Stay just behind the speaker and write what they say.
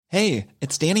Hey,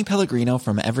 it's Danny Pellegrino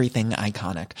from Everything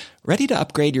Iconic. Ready to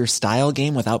upgrade your style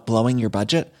game without blowing your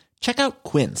budget? Check out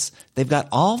Quince. They've got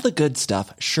all the good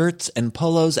stuff, shirts and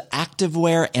polos,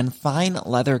 activewear, and fine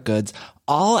leather goods,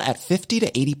 all at 50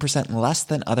 to 80% less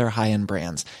than other high-end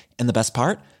brands. And the best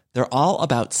part? They're all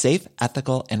about safe,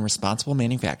 ethical, and responsible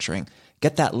manufacturing.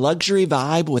 Get that luxury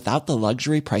vibe without the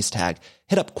luxury price tag.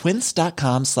 Hit up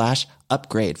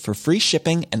quince.com/upgrade for free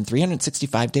shipping and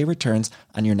 365-day returns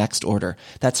on your next order.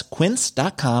 That's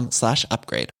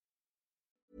quince.com/upgrade.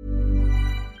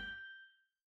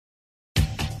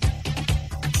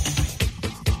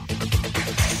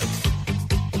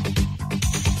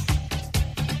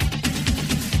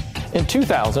 In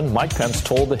 2000, Mike Pence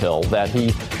told The Hill that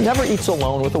he never eats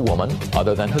alone with a woman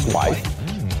other than his wife.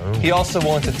 He also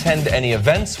won't attend any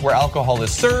events where alcohol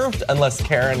is served unless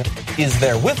Karen is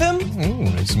there with him.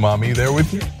 Is mommy there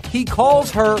with you? He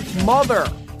calls her mother.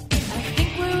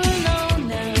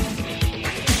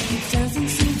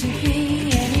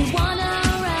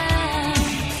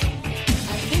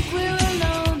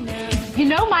 You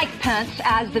know Mike Pence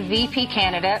as the VP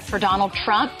candidate for Donald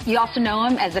Trump. You also know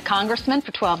him as a congressman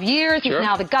for 12 years. He's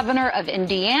now the governor of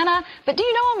Indiana. But do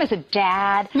you know him as a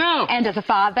dad? No. And as a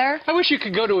father? I wish you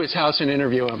could go to his house and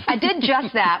interview him. I did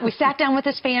just that. We sat down with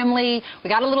his family. We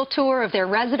got a little tour of their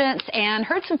residence and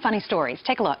heard some funny stories.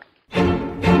 Take a look.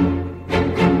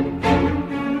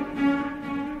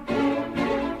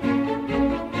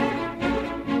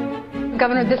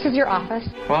 Governor, this is your office.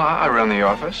 Well, I run the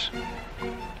office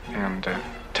and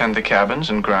tend the cabins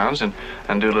and grounds and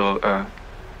do little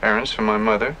errands for my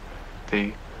mother,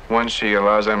 the ones she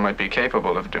allows I might be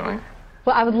capable of doing.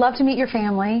 Well, I would love to meet your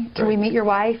family. Can we meet your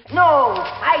wife? No,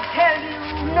 I tell you,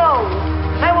 no.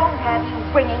 I won't have you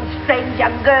bringing strange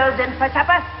young girls in for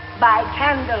supper. By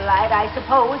candlelight, I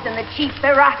suppose, in the cheap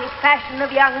erotic fashion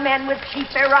of young men with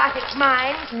cheap erotic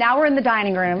minds. Now we're in the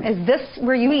dining room. Is this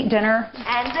where you eat dinner?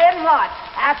 And then what?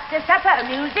 After supper,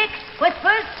 music,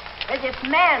 whispers, as if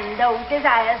men don't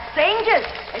desire strangers,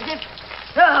 as if...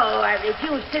 Oh, I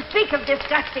refuse to speak of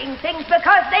disgusting things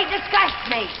because they disgust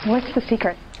me. What's the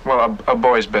secret? Well, a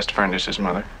boy's best friend is his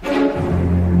mother.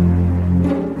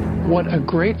 What a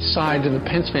great side to the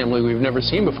Pence family we've never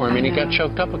seen before. I mean, he got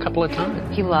choked up a couple of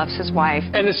times. He loves his wife.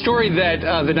 And the story that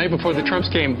the night before the Trumps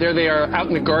came, there they are out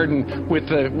in the garden with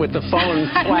the phone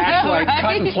flashlight, right?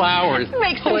 Cutting flowers. It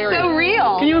makes it so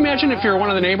real. Can you imagine if you're one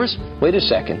of the neighbors? Wait a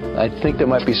second. I think there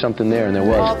might be something there, and there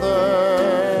was.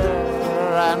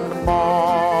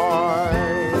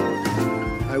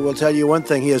 I will tell you one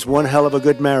thing. He has one hell of a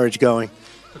good marriage going.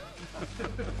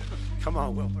 Come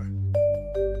on, Wilbur.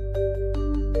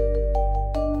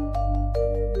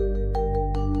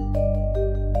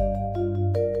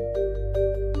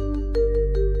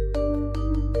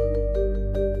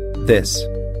 This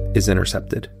is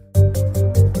Intercepted.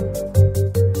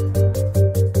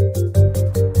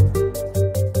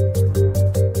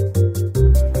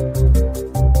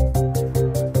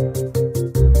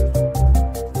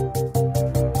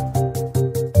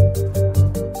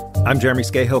 I'm Jeremy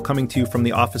Scahill, coming to you from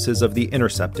the offices of The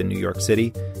Intercept in New York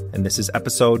City, and this is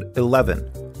episode 11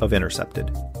 of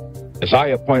Intercepted. As I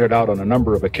have pointed out on a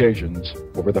number of occasions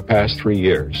over the past 3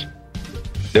 years,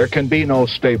 there can be no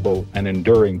stable and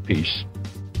enduring peace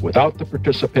without the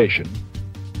participation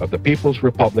of the People's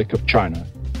Republic of China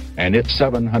and its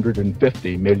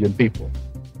 750 million people.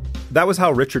 That was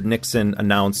how Richard Nixon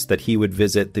announced that he would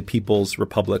visit the People's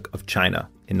Republic of China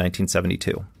in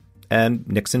 1972. And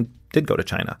Nixon did go to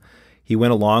China. He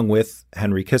went along with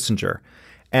Henry Kissinger.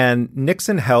 And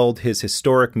Nixon held his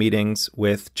historic meetings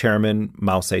with Chairman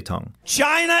Mao Zedong.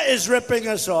 China is ripping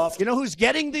us off. You know who's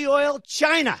getting the oil?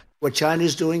 China. What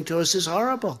China's doing to us is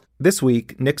horrible. This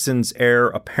week, Nixon's heir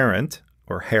apparent,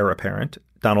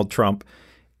 Donald Trump,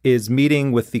 is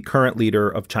meeting with the current leader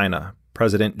of China,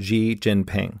 President Xi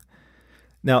Jinping.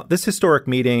 Now, this historic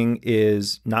meeting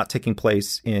is not taking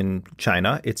place in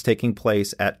China. It's taking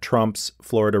place at Trump's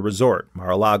Florida resort,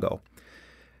 Mar-a-Lago.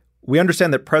 We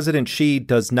understand that President Xi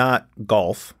does not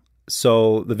golf,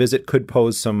 so the visit could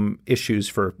pose some issues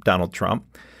for Donald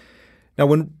Trump. Now,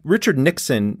 when Richard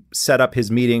Nixon set up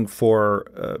his meeting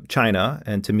for China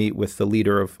and to meet with the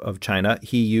leader of China,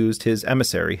 he used his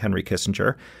emissary, Henry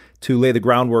Kissinger, to lay the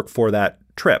groundwork for that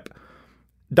trip.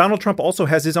 Donald Trump also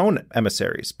has his own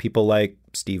emissaries, people like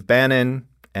Steve Bannon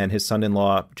and his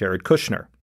son-in-law, Jared Kushner.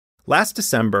 Last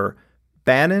December,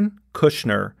 Bannon,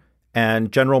 Kushner,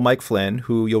 and General Mike Flynn,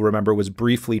 who you'll remember was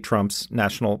briefly Trump's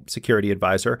national security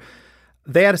advisor,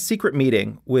 they had a secret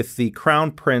meeting with the Crown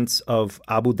Prince of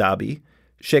Abu Dhabi,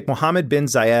 Sheikh Mohammed bin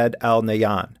Zayed Al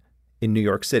Nahyan, in New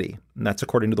York City. And that's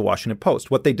according to the Washington Post.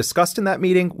 What they discussed in that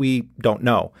meeting, we don't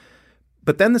know.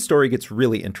 But then the story gets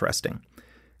really interesting.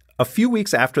 A few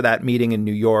weeks after that meeting in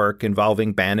New York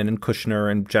involving Bannon and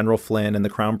Kushner and General Flynn and the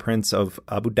Crown Prince of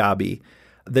Abu Dhabi,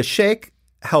 the Sheikh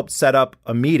helped set up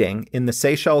a meeting in the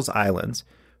Seychelles Islands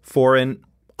for an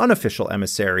unofficial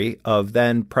emissary of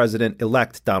then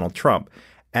President-elect Donald Trump.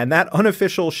 And that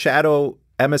unofficial shadow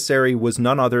emissary was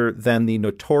none other than the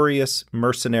notorious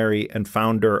mercenary and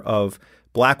founder of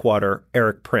Blackwater,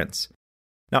 Erik Prince.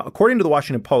 Now, according to the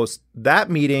Washington Post, that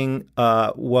meeting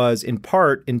was in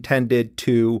part intended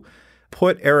to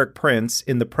put Erik Prince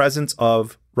in the presence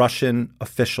of Russian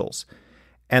officials.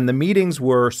 And the meetings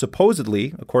were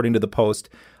supposedly, according to the Post,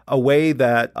 a way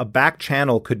that a back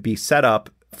channel could be set up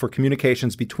for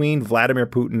communications between Vladimir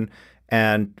Putin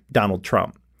and Donald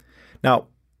Trump. Now,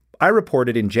 I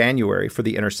reported in January for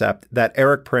The Intercept that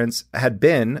Erik Prince had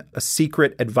been a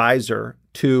secret advisor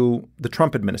to the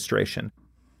Trump administration.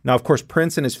 Now, of course,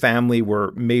 Prince and his family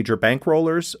were major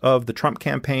bankrollers of the Trump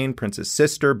campaign. Prince's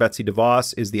sister, Betsy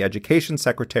DeVos, is the education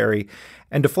secretary.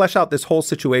 And to flesh out this whole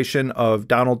situation of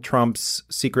Donald Trump's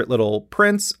secret little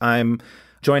prince, I'm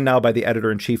joined now by the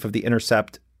editor-in-chief of The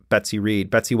Intercept, Betsy Reed.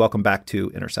 Betsy, welcome back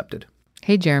to Intercepted.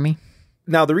 Hey, Jeremy.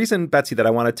 Now, the reason, Betsy, that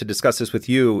I wanted to discuss this with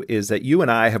you is that you and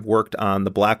I have worked on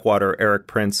the Blackwater Erik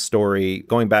Prince story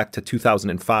going back to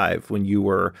 2005 when you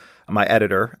were my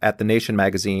editor at The Nation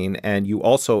magazine, and you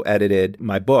also edited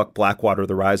my book, Blackwater,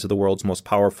 The Rise of the World's Most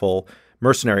Powerful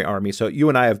Mercenary Army. So you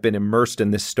and I have been immersed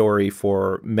in this story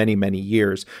for many, many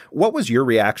years. What was your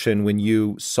reaction when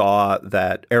you saw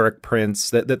that Erik Prince,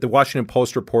 that the Washington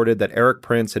Post reported that Erik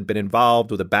Prince had been involved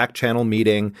with a back channel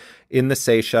meeting in the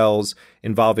Seychelles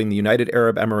involving the United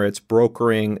Arab Emirates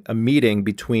brokering a meeting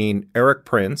between Erik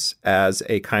Prince as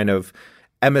a kind of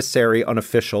emissary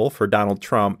unofficial for Donald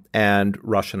Trump and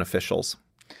Russian officials?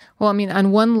 Well, I mean,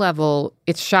 on one level,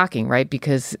 it's shocking, right?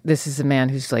 Because this is a man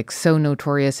who's like so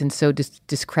notorious and so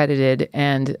discredited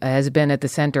and has been at the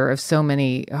center of so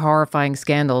many horrifying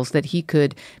scandals that he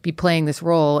could be playing this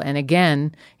role. And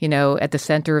again, you know, at the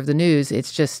center of the news,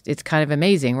 it's kind of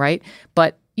amazing, right?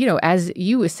 But you know, as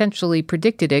you essentially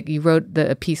predicted it, you wrote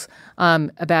a piece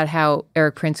about how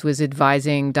Erik Prince was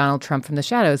advising Donald Trump from the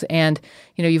shadows. And,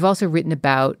 you know, you've also written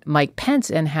about Mike Pence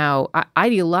and how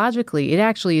ideologically it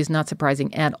actually is not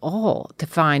surprising at all to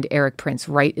find Erik Prince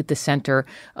right at the center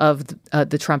of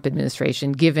the Trump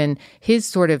administration, given his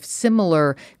sort of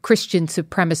similar Christian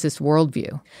supremacist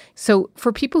worldview. So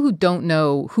for people who don't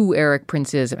know who Erik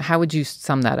Prince is, how would you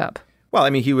sum that up? Well, I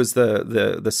mean, he was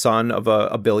the son of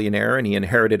a billionaire, and he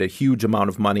inherited a huge amount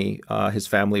of money. His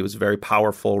family was a very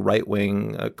powerful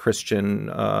right-wing Christian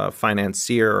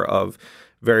financier of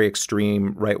very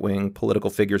extreme right-wing political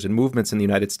figures and movements in the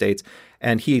United States.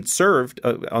 And he served,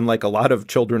 unlike a lot of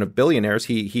children of billionaires,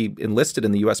 he enlisted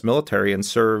in the U.S. military and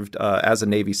served as a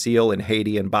Navy SEAL in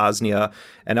Haiti and Bosnia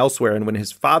and elsewhere. And when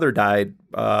his father died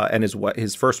and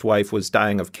his first wife was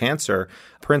dying of cancer,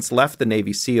 Prince left the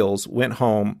Navy SEALs, went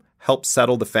home, helped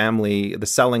settle the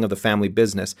selling of the family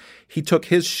business. He took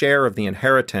his share of the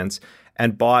inheritance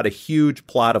and bought a huge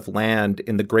plot of land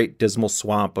in the Great Dismal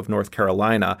Swamp of North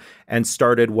Carolina and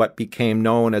started what became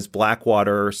known as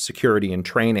Blackwater Security and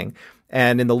Training.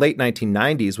 And in the late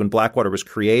 1990s, when Blackwater was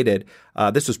created,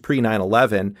 this was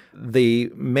pre-9/11,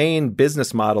 the main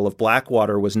business model of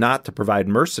Blackwater was not to provide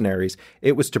mercenaries.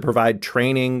 It was to provide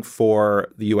training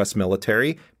for the U.S.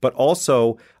 military, but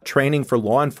also training for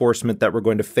law enforcement that were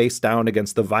going to face down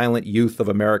against the violent youth of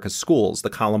America's schools. The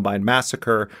Columbine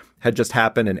Massacre had just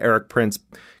happened, and Erik Prince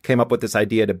came up with this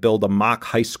idea to build a mock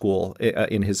high school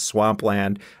in his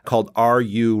swampland called Are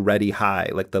You Ready High?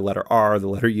 Like the letter R, the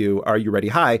letter U, Are You Ready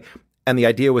High? And the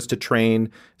idea was to train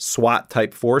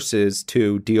SWAT-type forces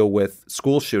to deal with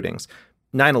school shootings.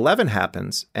 9/11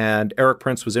 happens, and Erik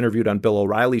Prince was interviewed on Bill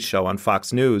O'Reilly's show on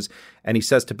Fox News, and he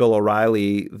says to Bill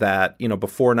O'Reilly that, you know,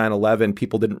 before 9/11,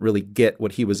 people didn't really get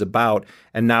what he was about,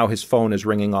 and now his phone is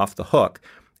ringing off the hook.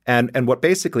 And what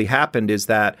basically happened is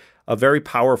that a very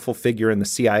powerful figure in the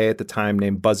CIA at the time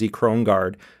named Buzzy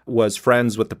Krongard was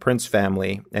friends with the Prince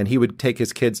family, and he would take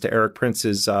his kids to Erik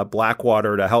Prince's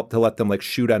Blackwater to let them like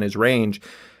shoot on his range.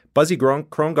 Buzzy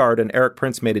Krongard and Erik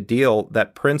Prince made a deal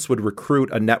that Prince would recruit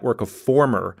a network of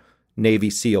former Navy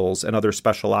SEALs and other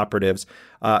special operatives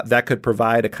that could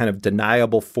provide a kind of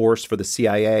deniable force for the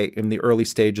CIA in the early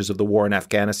stages of the war in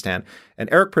Afghanistan. And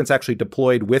Erik Prince actually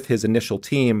deployed with his initial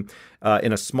team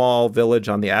in a small village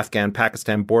on the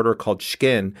Afghan-Pakistan border called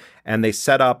Shkin, and they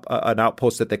set up an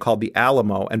outpost that they called the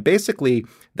Alamo. And basically,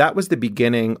 that was the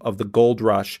beginning of the gold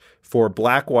rush for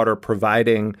Blackwater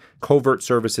providing covert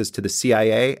services to the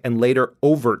CIA and later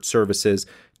overt services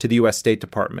to the U.S. State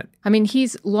Department. I mean,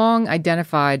 he's long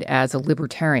identified as a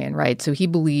libertarian, right? So he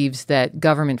believes that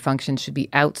government functions should be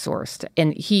outsourced.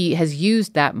 And he has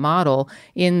used that model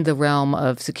in the realm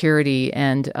of security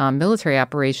and military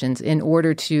operations in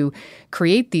order to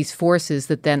create these forces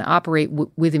that then operate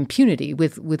with impunity,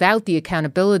 without the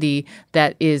accountability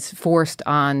that is forced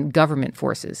on government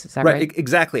forces. Is that right?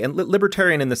 Exactly. And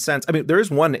libertarian in the sense, I mean, there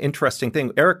is one interesting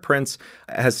thing. Erik Prince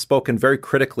has spoken very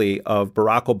critically of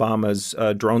Barack Obama's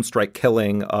drone strike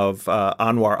killing of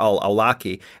Anwar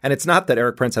al-Awlaki. And it's not that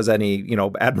Erik Prince has any,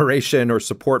 admiration or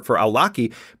support for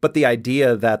al-Awlaki, but the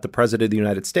idea that the president of the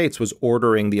United States was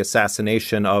ordering the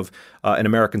assassination of an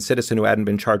American citizen who hadn't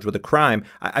been charged with a crime.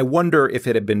 I wonder if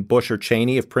it had been Bush or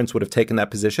Cheney, if Prince would have taken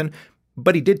that position.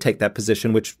 But he did take that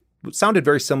position, which sounded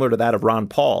very similar to that of Ron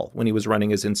Paul when he was running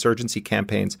his insurgency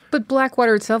campaigns. But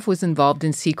Blackwater itself was involved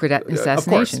in secret assassinations. Of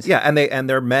course, yeah, and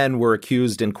their men were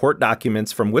accused in court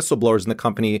documents from whistleblowers in the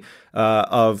company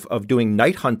of doing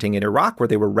night hunting in Iraq, where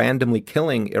they were randomly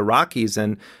killing Iraqis.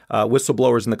 And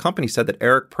whistleblowers in the company said that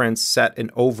Erik Prince set an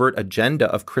overt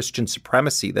agenda of Christian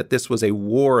supremacy, that this was a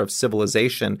war of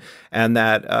civilization, and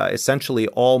that essentially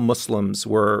all Muslims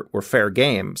were fair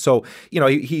game. So,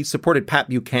 he supported Pat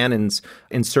Buchanan's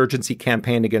insurgency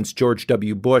campaign against George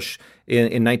W. Bush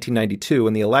in 1992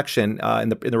 in the election in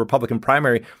the Republican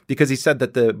primary, because he said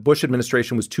that the Bush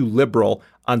administration was too liberal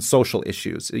on social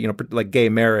issues, like gay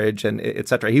marriage and et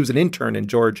cetera. He was an intern in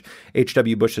George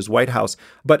H.W. Bush's White House.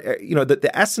 But,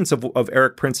 the essence of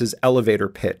Erik Prince's elevator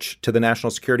pitch to the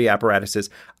national security apparatus is,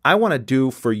 I want to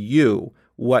do for you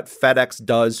what FedEx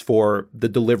does for the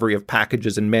delivery of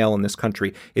packages and mail in this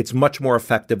country. It's much more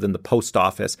effective than the post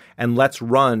office. And let's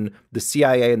run the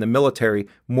CIA and the military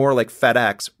more like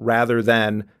FedEx rather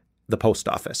than the post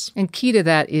office. And key to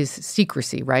that is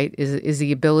secrecy, right? Is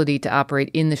the ability to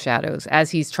operate in the shadows, as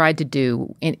he's tried to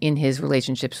do in his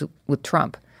relationships with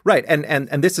Trump. Right.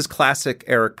 And this is classic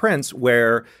Erik Prince,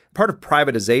 where part of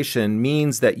privatization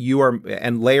means that you are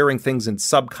and layering things in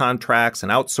subcontracts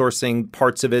and outsourcing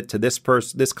parts of it to this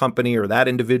person, this company or that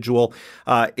individual,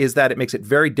 is that it makes it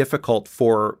very difficult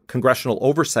for congressional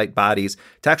oversight bodies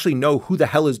to actually know who the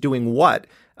hell is doing what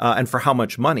and for how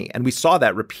much money. And we saw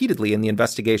that repeatedly in the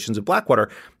investigations of Blackwater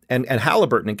and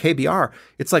Halliburton and KBR.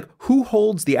 It's like, who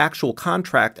holds the actual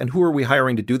contract and who are we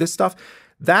hiring to do this stuff?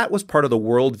 That was part of the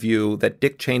worldview that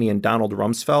Dick Cheney and Donald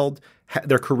Rumsfeld,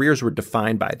 their careers were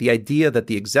defined by. The idea that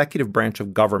the executive branch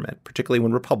of government, particularly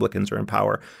when Republicans are in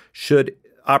power, should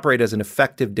operate as an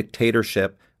effective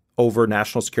dictatorship over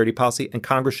national security policy, and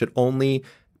Congress should only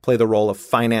play the role of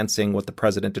financing what the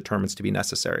president determines to be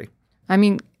necessary. I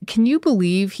mean, can you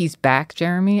believe he's back,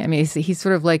 Jeremy? I mean, he's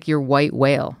sort of like your white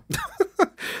whale.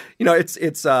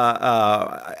 It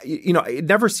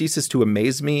never ceases to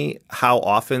amaze me how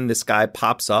often this guy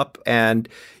pops up. And,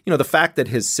 the fact that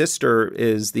his sister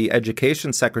is the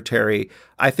education secretary,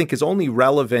 I think is only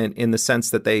relevant in the sense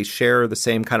that they share the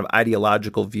same kind of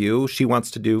ideological view. She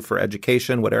wants to do for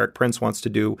education what Erik Prince wants to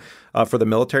do for the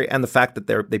military. And the fact that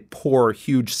they pour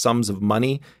huge sums of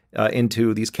money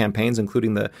into these campaigns,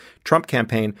 including the Trump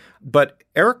campaign. But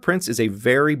Erik Prince is a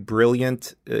very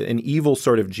brilliant, an evil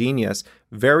sort of genius,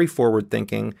 very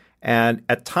forward-thinking. And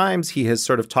at times he has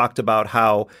sort of talked about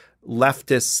how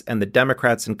leftists and the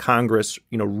Democrats in Congress,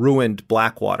 ruined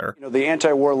Blackwater. The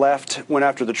anti-war left went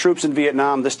after the troops in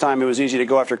Vietnam. This time it was easy to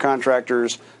go after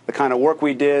contractors. The kind of work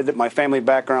we did, my family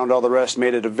background, all the rest,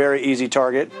 made it a very easy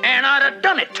target. And I'd have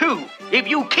done it, too, if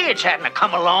you kids hadn't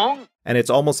come along. And it's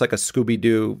almost like a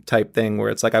Scooby-Doo type thing where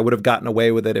it's like, I would have gotten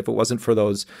away with it if it wasn't for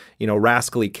those,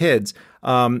 rascally kids.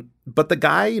 But the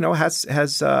guy,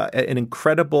 has an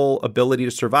incredible ability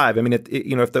to survive. I mean,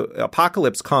 if the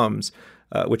apocalypse comes,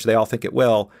 which they all think it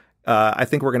will, I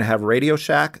think we're going to have Radio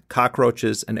Shack,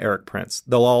 cockroaches, and Erik Prince.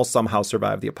 They'll all somehow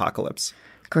survive the apocalypse.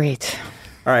 Great.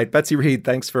 All right, Betsy Reed,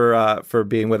 thanks for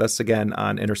being with us again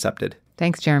on Intercepted.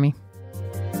 Thanks, Jeremy.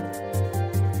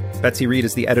 Betsy Reed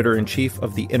is the editor-in-chief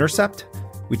of The Intercept.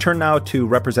 We turn now to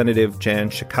Representative Jan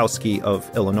Schakowsky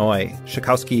of Illinois.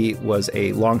 Schakowsky was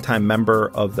a longtime member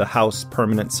of the House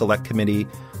Permanent Select Committee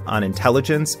on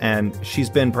Intelligence, and she's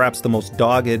been perhaps the most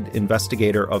dogged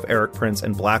investigator of Erik Prince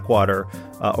and Blackwater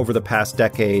over the past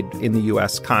decade in the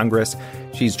U.S. Congress.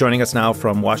 She's joining us now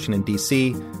from Washington,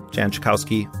 D.C. Jan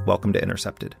Schakowsky, welcome to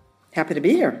Intercepted. Happy to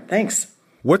be here. Thanks.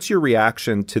 What's your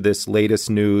reaction to this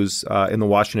latest news in the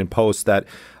Washington Post that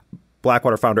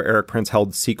Blackwater founder Erik Prince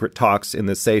held secret talks in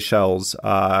the Seychelles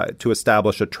to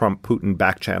establish a Trump-Putin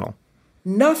back channel?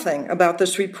 Nothing about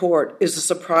this report is a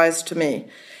surprise to me.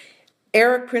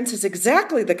 Erik Prince is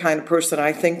exactly the kind of person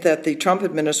I think that the Trump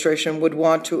administration would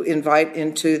want to invite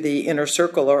into the inner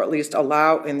circle, or at least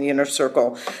allow in the inner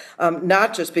circle,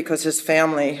 not just because his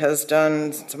family has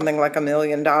done something like $1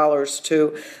 million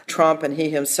to Trump and he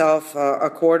himself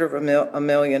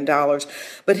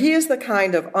 $250,000, but he is the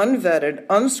kind of unvetted,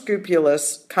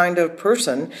 unscrupulous kind of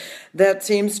person that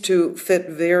seems to fit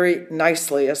very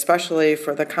nicely, especially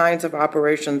for the kinds of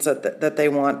operations that they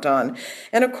want done.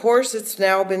 And of course, it's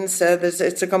now been said that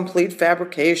it's a complete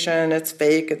fabrication, it's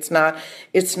fake, it's not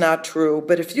true.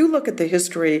 But if you look at the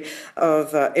history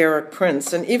of Erik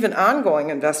Prince and even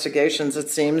ongoing investigations, it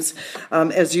seems,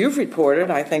 as you've reported,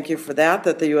 I thank you for that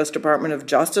the U.S. Department of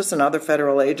Justice and other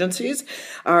federal agencies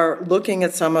are looking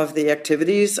at some of the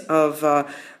activities of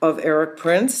Erik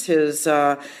Prince, his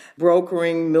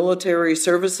brokering military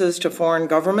services to foreign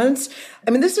governments.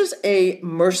 I mean, this is a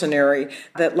mercenary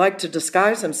that liked to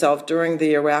disguise himself during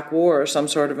the Iraq War as some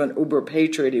sort of an uber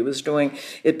patriot. He was doing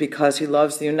it because he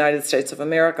loves the United States of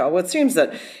America. Well, it seems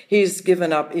that he's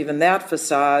given up even that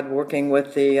facade, working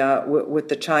with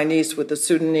the Chinese, with the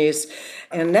Sudanese,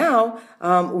 and now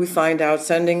we find out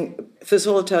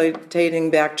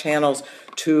facilitating back channels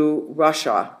to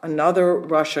Russia, another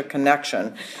Russia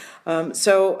connection. When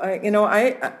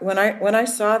I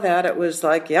saw that, it was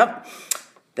like, yep,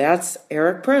 that's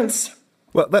Erik Prince.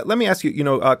 Well, let me ask you,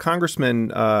 Congressman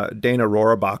Dana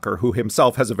Rohrabacher, who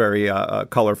himself has a very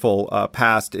colorful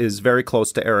past, is very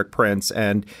close to Erik Prince.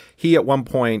 And he at one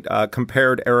point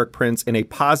compared Erik Prince in a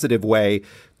positive way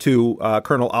to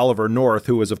Colonel Oliver North,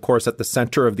 who was, of course, at the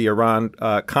center of the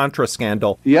Iran-Contra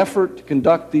scandal. The effort to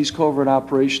conduct these covert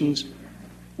operations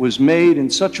was made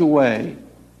in such a way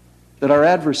that our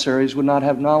adversaries would not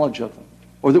have knowledge of them,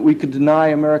 or that we could deny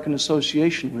American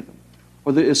association with them,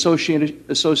 or the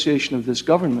association of this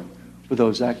government with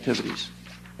those activities.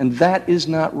 And that is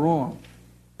not wrong.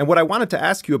 And what I wanted to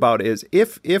ask you about is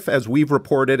if, as we've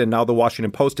reported, and now the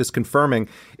Washington Post is confirming,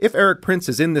 if Erik Prince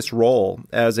is in this role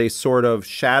as a sort of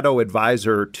shadow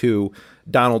advisor to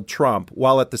Donald Trump,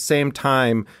 while at the same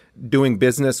time doing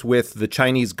business with the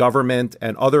Chinese government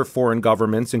and other foreign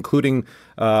governments, including,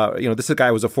 this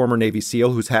guy was a former Navy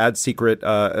SEAL who's had secret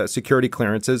security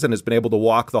clearances and has been able to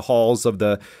walk the halls of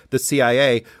the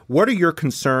CIA. What are your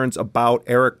concerns about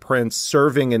Erik Prince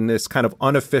serving in this kind of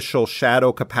unofficial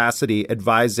shadow capacity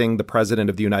advising the president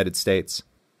of the United States?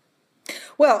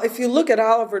 Well, if you look at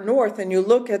Oliver North and you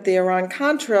look at the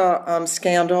Iran-Contra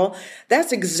scandal,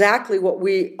 that's exactly what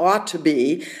we ought to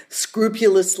be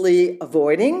scrupulously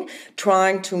avoiding,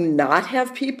 trying to not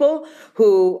have people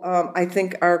who I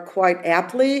think are quite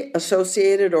aptly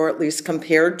associated or at least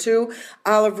compared to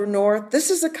Oliver North.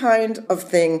 This is a kind of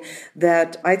thing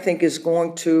that I think is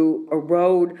going to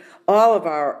erode all of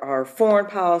our foreign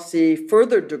policy,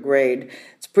 further degrade.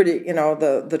 It's pretty,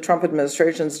 the Trump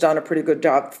administration's done a pretty good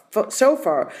job so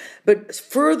far, but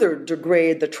further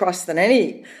degrade the trust that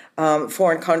any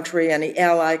foreign country, any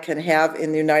ally can have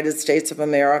in the United States of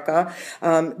America,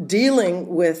 dealing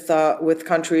with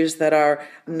countries that are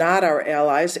not our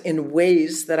allies in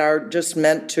ways that are just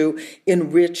meant to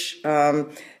enrich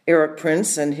Erik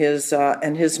Prince and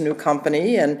his new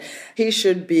company, and he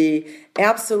should be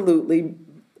absolutely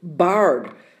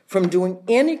barred from doing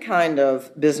any kind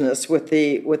of business with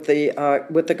the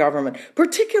government,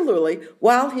 particularly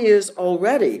while he is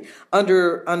already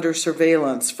under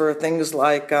surveillance for things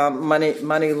like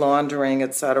money laundering,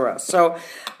 et cetera. So,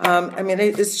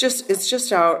 it's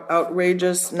just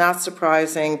outrageous, not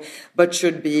surprising, but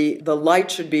the light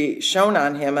should be shown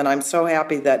on him, and I'm so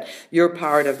happy that you're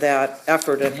part of that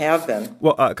effort and have been.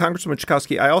 Well, Congresswoman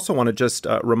Schakowsky, I also want to just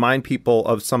remind people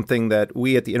of something that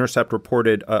we at The Intercept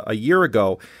reported a year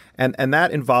ago. And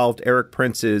that involved Erik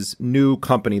Prince's new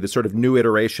company, the sort of new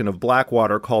iteration of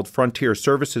Blackwater called Frontier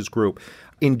Services Group.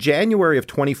 In January of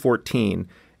 2014,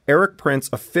 Erik Prince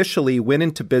officially went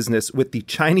into business with the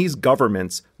Chinese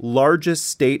government's largest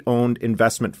state-owned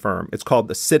investment firm. It's called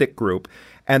the CITIC Group.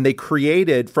 And they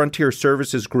created Frontier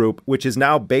Services Group, which is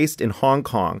now based in Hong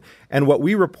Kong. And what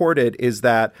we reported is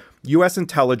that U.S.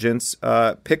 intelligence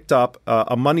picked up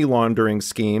a money laundering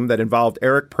scheme that involved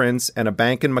Erik Prince and a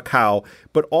bank in Macau.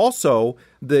 But also,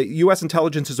 the U.S.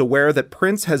 intelligence is aware that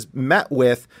Prince has met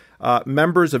with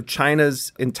members of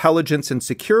China's intelligence and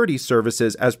security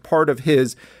services as part of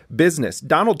his business.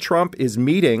 Donald Trump is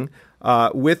meeting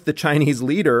with the Chinese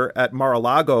leader at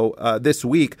Mar-a-Lago this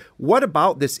week. What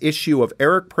about this issue of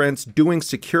Erik Prince doing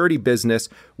security business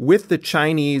with the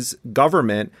Chinese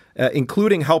government,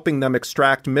 including helping them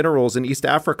extract minerals in East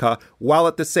Africa, while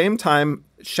at the same time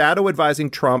shadow advising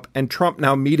Trump and Trump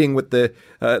now meeting with the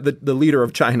leader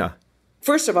of China?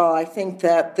 First of all, I think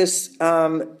that this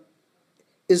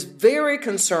is very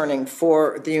concerning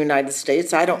for the United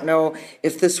States. I don't know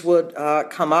if this would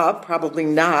come up, probably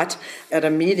not, at a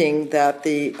meeting that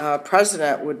the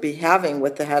president would be having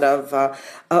with the head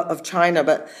of China.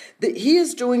 But he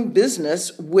is doing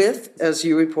business with, as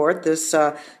you report, this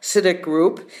CITIC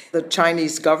Group, the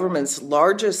Chinese government's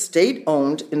largest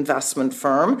state-owned investment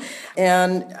firm.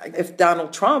 And if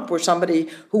Donald Trump were somebody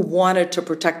who wanted to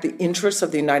protect the interests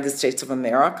of the United States of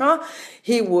America,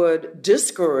 he would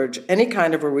discourage any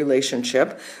kind of a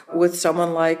relationship with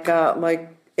someone like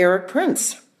Erik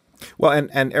Prince. Well,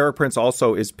 and Erik Prince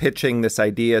also is pitching this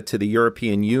idea to the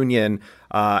European Union,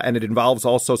 and it involves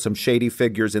also some shady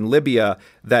figures in Libya,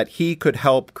 that he could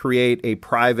help create a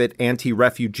private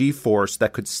anti-refugee force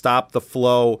that could stop the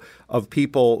flow of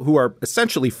people who are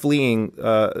essentially fleeing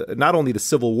not only the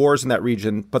civil wars in that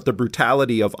region, but the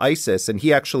brutality of ISIS. And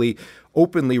he actually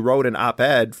openly wrote an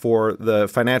op-ed for the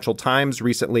Financial Times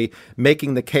recently,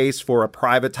 making the case for a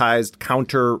privatized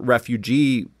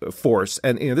counter-refugee force.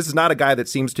 And this is not a guy that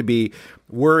seems to be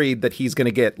worried that he's going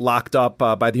to get locked up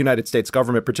by the United States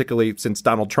government, particularly since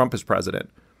Donald Trump is president.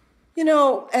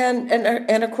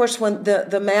 And of course, when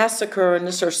the massacre in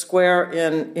Nisour Square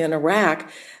in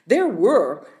Iraq, there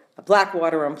were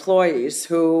Blackwater employees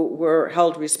who were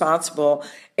held responsible.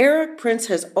 Erik Prince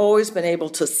has always been able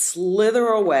to slither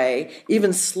away,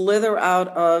 even slither out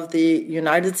of the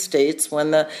United States when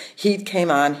the heat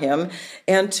came on him,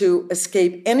 and to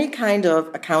escape any kind of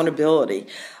accountability.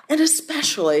 And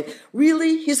especially,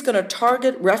 really, he's going to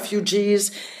target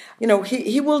refugees.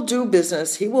 He will do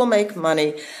business. He will make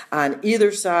money on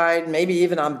either side, maybe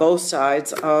even on both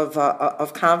sides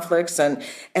of conflicts, and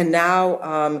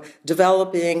now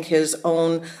developing his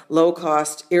own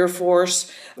low-cost air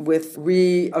force with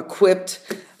re-equipped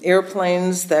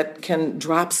airplanes that can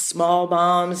drop small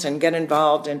bombs and get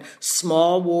involved in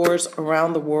small wars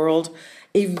around the world.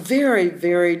 A very,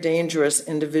 very dangerous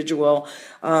individual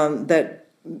that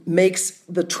makes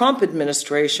the Trump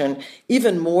administration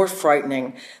even more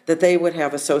frightening that they would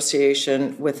have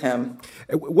association with him.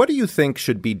 What do you think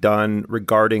should be done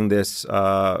regarding this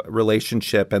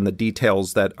relationship and the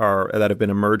details that have been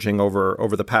emerging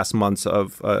over the past months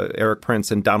of Erik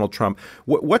Prince and Donald Trump?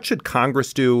 What should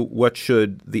Congress do? What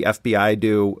should the FBI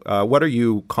do? What are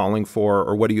you calling for,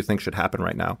 or what do you think should happen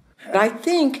right now? I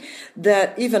think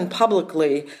that even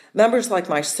publicly, members like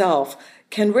myself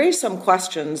can raise some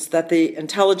questions that the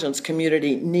intelligence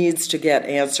community needs to get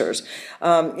answers.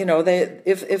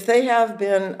 If they have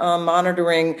been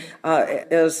monitoring,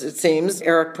 as it seems,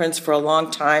 Erik Prince for a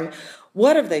long time,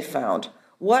 what have they found?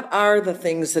 What are the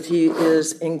things that he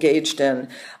is engaged in?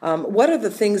 What are the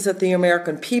things that the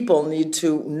American people need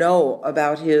to know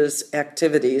about his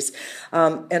activities?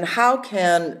 And how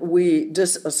can we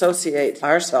disassociate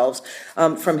ourselves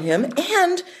from him?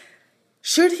 And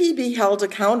should he be held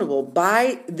accountable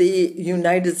by the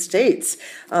United States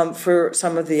for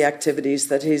some of the activities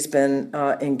that he's been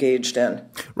engaged in?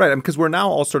 Right, because we're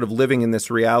now all sort of living in this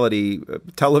reality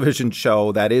television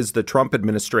show that is the Trump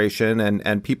administration,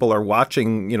 and people are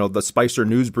watching, the Spicer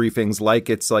news briefings like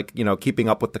it's like, keeping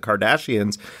up with the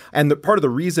Kardashians. And part of the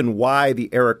reason why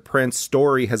the Erik Prince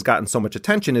story has gotten so much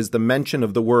attention is the mention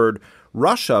of the word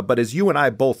Russia. But as you and I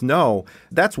both know,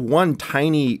 that's one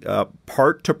tiny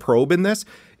part to probe in this.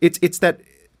 It's that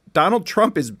Donald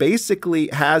Trump is basically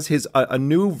has a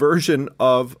new version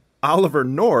of Oliver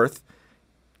North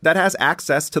that has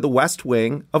access to the West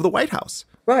Wing of the White House.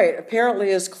 Right. Apparently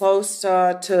is close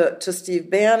to Steve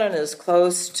Bannon, is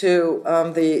close to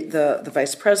the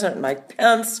Vice President, Mike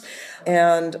Pence,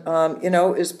 and,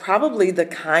 is probably the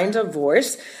kind of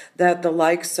voice that the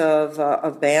likes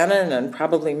of Bannon and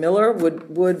probably Miller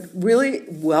would really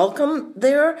welcome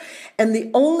there. And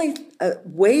the only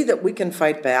way that we can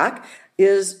fight back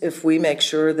is if we make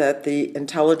sure that the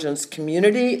intelligence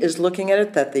community is looking at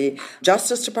it, that the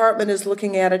Justice Department is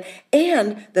looking at it,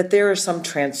 and that there is some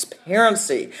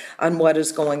transparency on what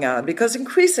is going on. Because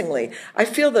increasingly, I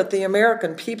feel that the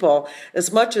American people,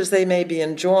 as much as they may be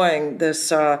enjoying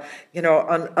this,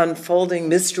 unfolding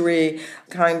mystery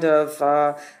kind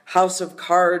of house of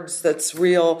cards that's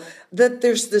real, that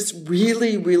there's this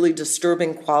really, really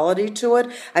disturbing quality to it.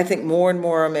 I think more and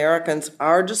more Americans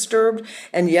are disturbed.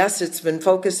 And yes, it's been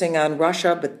focusing on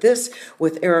Russia, but this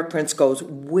with Erik Prince goes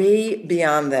way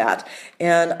beyond that.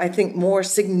 And I think more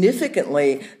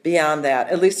significantly beyond that,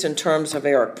 at least in terms of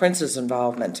Erik Prince's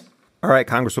involvement. All right,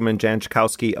 Congresswoman Jan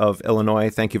Schakowsky of Illinois,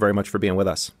 thank you very much for being with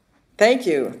us. Thank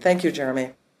you. Thank you,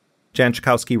 Jeremy. Jan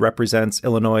Schakowsky represents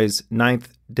Illinois' 9th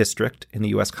District in the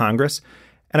U.S. Congress.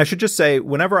 And I should just say,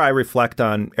 whenever I reflect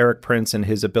on Erik Prince and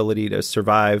his ability to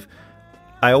survive,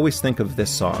 I always think of this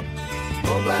song.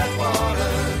 Oh,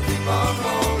 Blackwater, keep on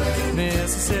rolling.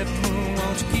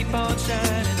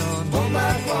 shining on me. Oh,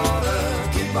 Blackwater,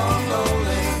 keep on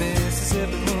rolling.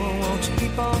 Mississippi moon, won't you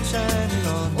keep on shining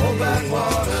on me. Oh,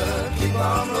 Blackwater, keep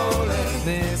on rolling.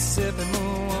 Mississippi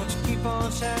moon, won't you keep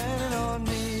on shining on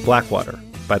me. Blackwater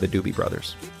by the Doobie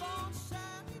Brothers.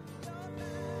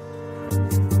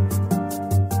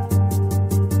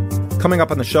 Coming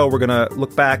up on the show, we're going to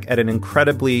look back at an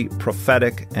incredibly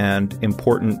prophetic and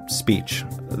important speech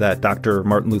that Dr.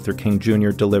 Martin Luther King Jr.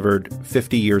 delivered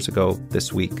 50 years ago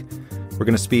this week. We're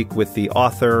going to speak with the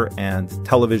author and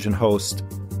television host,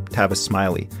 Tavis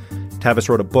Smiley. Tavis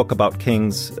wrote a book about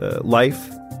King's life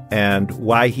and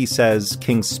why he says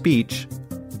King's speech,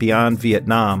 Beyond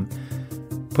Vietnam,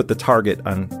 put the target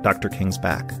on Dr. King's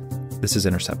back. This is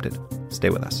Intercepted.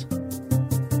 Stay with us.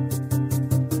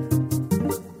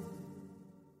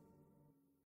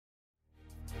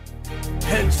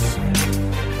 Hence,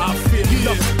 I fear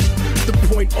the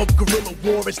point of guerrilla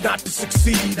war is not to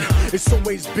succeed. It's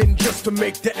always been just to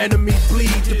make the enemy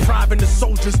bleed, depriving the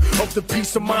soldiers of the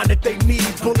peace of mind that they need.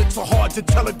 Bullets are hard to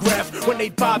telegraph when they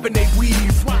bob and they weave.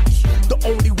 The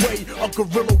only way a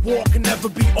guerrilla war can ever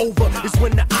be over is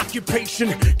when the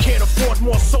occupation can't afford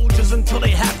more soldiers until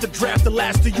they have to draft the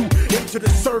last of you into the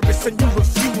service, and you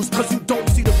refuse because you don't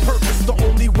see the purpose. The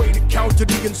only way to counter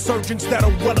the insurgents that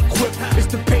are well equipped is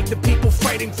to paint the people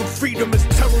fighting for freedom as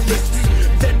terrorists.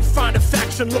 Then find a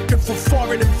faction looking for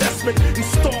foreign investment,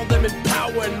 install them in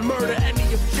power and murder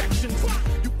any objections.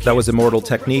 That was Immortal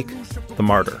Technique, The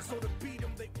Martyr.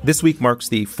 This week marks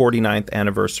the 49th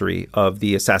anniversary of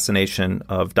the assassination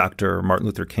of Dr. Martin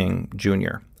Luther King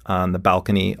Jr. on the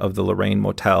balcony of the Lorraine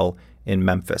Motel in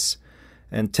Memphis.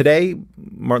 And today,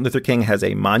 Martin Luther King has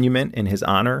a monument in his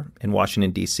honor in Washington,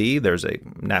 D.C. There's a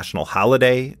national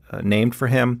holiday named for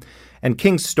him. And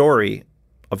King's story,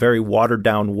 a very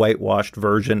watered-down, whitewashed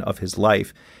version of his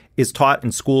life, is taught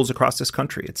in schools across this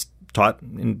country. It's taught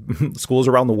in schools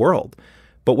around the world.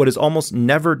 But what is almost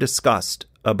never discussed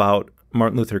about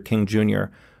Martin Luther King Jr.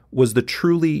 was the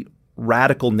truly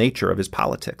radical nature of his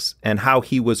politics and how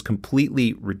he was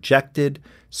completely rejected,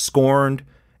 scorned,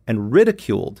 and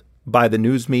ridiculed by the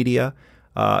news media,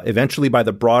 eventually by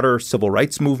the broader civil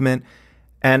rights movement,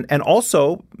 and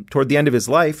also, toward the end of his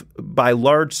life, by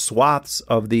large swaths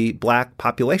of the black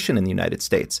population in the United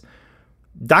States.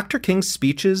 Dr. King's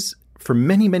speeches for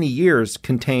many, many years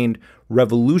contained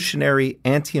revolutionary,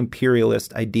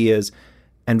 anti-imperialist ideas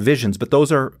and visions, but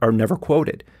those are never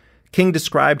quoted. King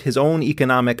described his own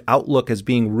economic outlook as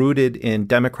being rooted in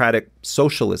democratic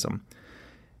socialism.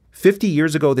 50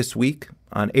 years ago this week,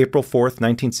 on April 4th,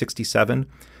 1967,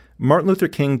 Martin Luther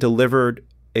King delivered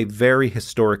a very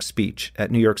historic speech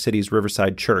at New York City's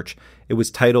Riverside Church. It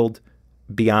was titled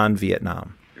Beyond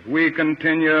Vietnam. If we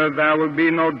continue, there will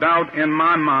be no doubt in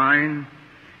my mind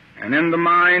and in the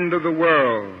mind of the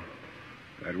world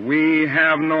that we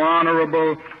have no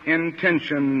honorable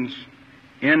intentions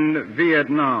in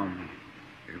Vietnam.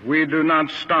 If we do not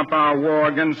stop our war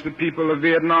against the people of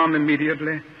Vietnam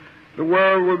immediately, the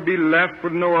world will be left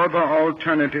with no other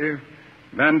alternative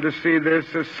than to see this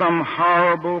as some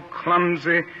horrible,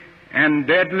 clumsy, and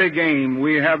deadly game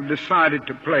we have decided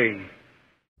to play.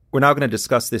 We're now going to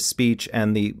discuss this speech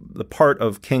and the part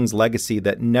of King's legacy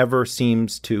that never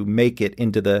seems to make it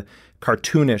into the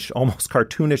cartoonish, almost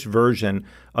cartoonish version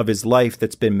of his life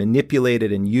that's been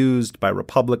manipulated and used by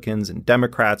Republicans and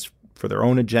Democrats for their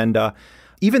own agenda.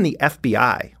 Even the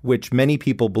FBI, which many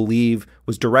people believe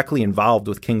was directly involved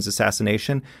with King's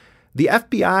assassination, the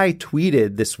FBI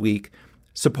tweeted this week,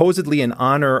 supposedly in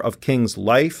honor of King's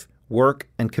life, work,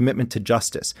 and commitment to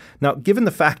justice. Now, given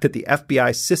the fact that the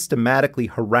FBI systematically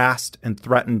harassed and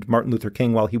threatened Martin Luther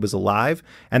King while he was alive,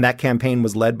 and that campaign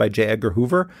was led by J. Edgar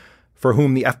Hoover, for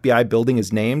whom the FBI building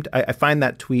is named, I find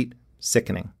that tweet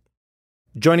sickening.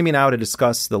 Joining me now to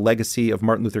discuss the legacy of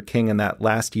Martin Luther King in that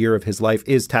last year of his life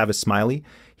is Tavis Smiley.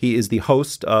 He is the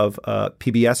host of a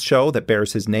PBS show that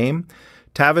bears his name.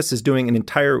 Tavis is doing an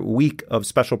entire week of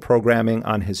special programming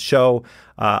on his show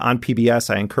on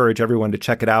PBS. I encourage everyone to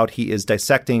check it out. He is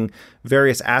dissecting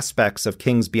various aspects of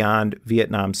King's Beyond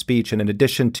Vietnam speech. And in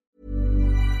addition to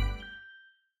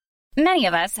many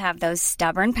of us have those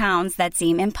stubborn pounds that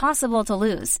seem impossible to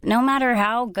lose, no matter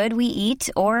how good we eat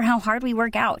or how hard we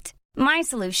work out. My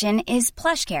solution is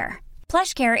PlushCare.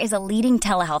 PlushCare is a leading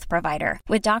telehealth provider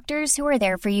with doctors who are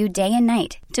there for you day and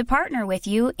night to partner with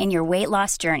you in your weight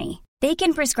loss journey. They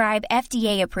can prescribe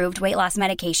FDA-approved weight loss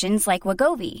medications like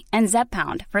Wegovy and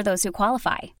Zepbound for those who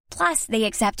qualify. Plus, they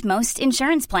accept most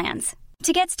insurance plans.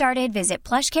 To get started, visit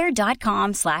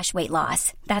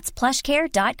plushcare.com/weightloss. That's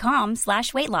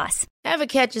plushcare.com/weightloss. Ever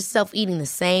catch yourself eating the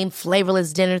same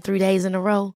flavorless dinner 3 days in a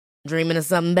row? Dreaming of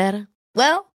something better?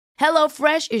 Well,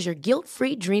 HelloFresh is your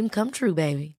guilt-free dream come true,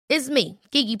 baby. It's me,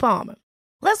 Keke Palmer.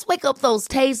 Let's wake up those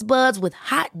taste buds with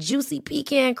hot, juicy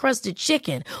pecan-crusted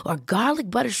chicken or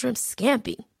garlic butter shrimp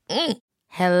scampi.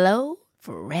 Hello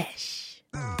Fresh.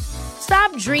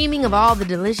 Stop dreaming of all the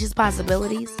delicious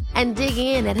possibilities and dig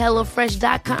in at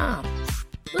HelloFresh.com.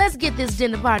 Let's get this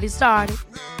dinner party started.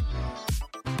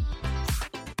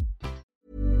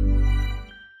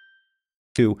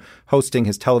 To hosting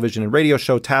his television and radio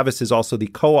show, Tavis is also the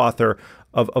co-author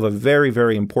of a very,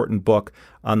 very important book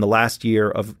on the last year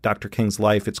of Dr. King's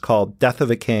life. It's called Death of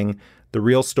a King, The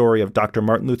Real Story of Dr.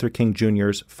 Martin Luther King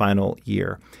Jr.'s Final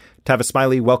Year. Tavis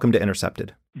Smiley, welcome to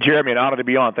Intercepted. Jeremy, an honor to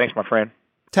be on. Thanks, my friend.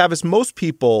 Tavis, most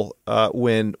people,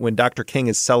 when Dr. King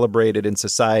is celebrated in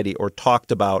society or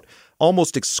talked about,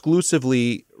 almost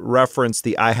exclusively reference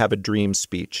the I Have a Dream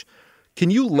speech. Can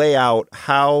you lay out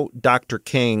how Dr.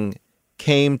 King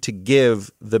came to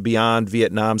give the Beyond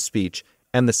Vietnam speech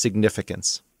and the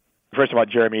significance? First of all,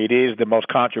 Jeremy, it is the most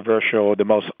controversial, the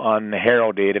most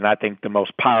unheralded, and I think the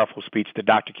most powerful speech that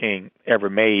Dr. King ever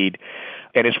made.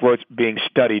 And it's worth being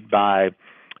studied by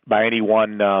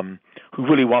anyone who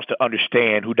really wants to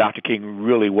understand who Dr. King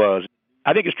really was.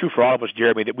 I think it's true for all of us,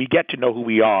 Jeremy, that we get to know who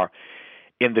we are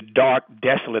in the dark,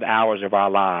 desolate hours of our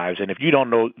lives. And if you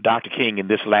don't know Dr. King in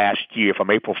this last year,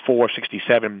 from April 4,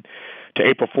 67 to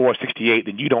April 4, 68,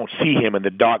 then you don't see him in the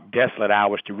dark, desolate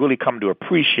hours to really come to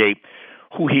appreciate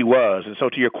who he was. And so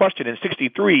to your question, in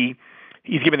 63,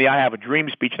 he's given the I Have a Dream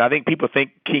speech, and I think people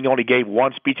think King only gave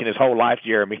one speech in his whole life,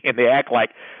 Jeremy, and they act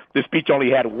like the speech only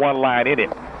had one line in it.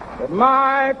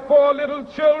 My poor little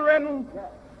children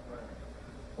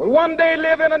will one day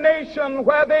live in a nation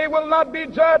where they will not be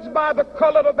judged by the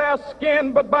color of their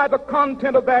skin, but by the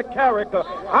content of their character.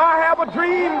 I have a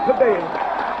dream today.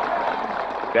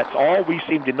 That's all we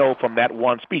seem to know from that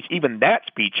one speech. Even that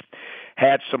speech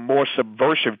had some more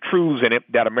subversive truths in it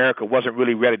that America wasn't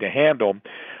really ready to handle,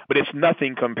 but it's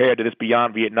nothing compared to this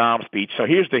Beyond Vietnam speech. So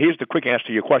here's the quick answer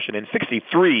to your question. In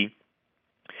 63,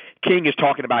 King is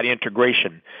talking about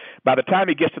integration. By the time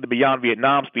he gets to the Beyond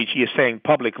Vietnam speech, he is saying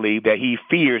publicly that he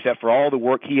fears that for all the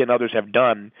work he and others have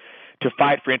done to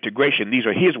fight for integration, these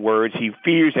are his words, he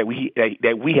fears that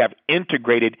we have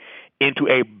integrated into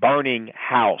a burning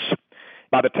house.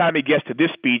 By the time he gets to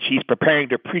this speech, he's preparing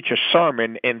to preach a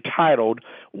sermon entitled,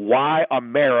 Why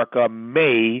America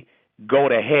May Go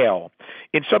to Hell.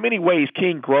 In so many ways,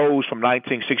 King grows from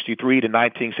 1963 to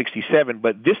 1967,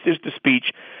 but this is the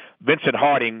speech Vincent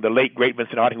Harding, the late, great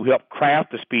Vincent Harding, who helped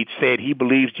craft the speech, said he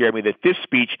believes, Jeremy, that this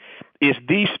speech is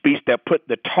the speech that put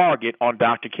the target on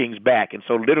Dr. King's back. And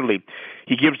so literally,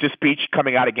 he gives this speech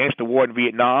coming out against the war in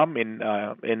Vietnam in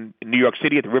New York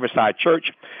City at the Riverside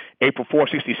Church, April 4,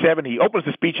 67. He opens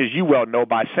the speech, as you well know,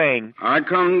 by saying, I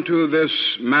come to this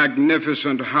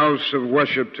magnificent house of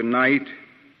worship tonight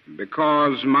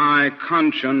because my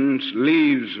conscience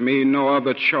leaves me no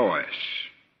other choice.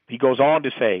 He goes on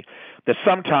to say that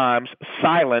sometimes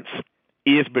silence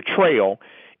is betrayal.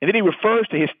 And then he refers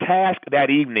to his task that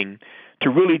evening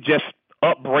to really just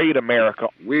upbraid America.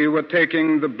 We were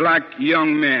taking the black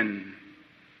young men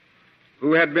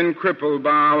who had been crippled by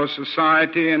our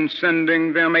society and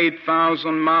sending them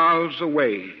 8,000 miles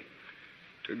away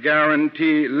to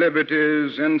guarantee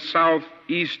liberties in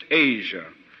Southeast Asia,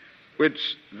 which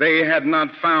they had not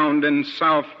found in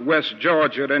Southwest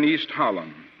Georgia and East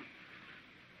Holland.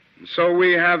 So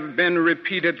we have been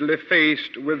repeatedly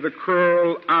faced with the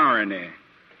cruel irony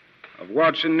of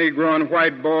watching Negro and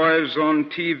white boys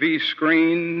on TV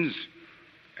screens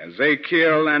as they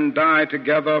kill and die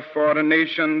together for a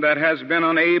nation that has been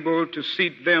unable to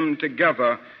seat them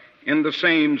together in the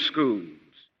same schools.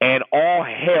 And all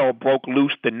hell broke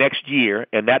loose the next year,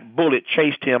 and that bullet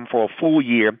chased him for a full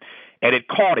year, and it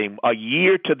caught him a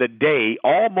year to the day,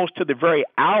 almost to the very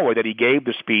hour that he gave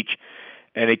the speech,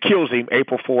 and it kills him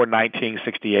April 4,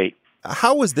 1968.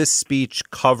 How was this speech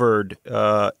covered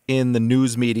in the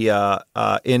news media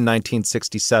in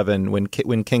 1967 when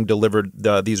King delivered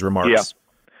these remarks?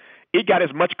 Yeah. It got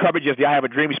as much coverage as the I Have a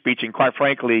Dream speech, and quite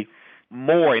frankly,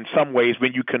 more in some ways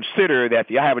when you consider that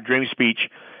the I Have a Dream speech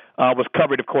was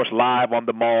covered, of course, live on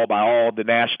the Mall by all the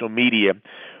national media.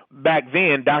 Back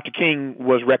then, Dr. King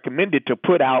was recommended to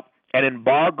put out an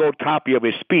embargoed copy of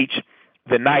his speech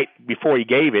the night before he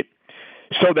gave it,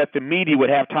 so that the media would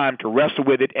have time to wrestle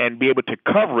with it and be able to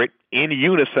cover it in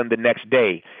unison the next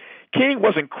day. King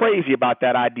wasn't crazy about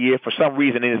that idea. For some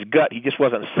reason in his gut, he just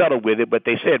wasn't settled with it, but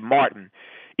they said, Martin,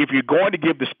 if you're going to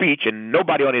give the speech, and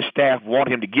nobody on his staff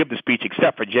wanted him to give the speech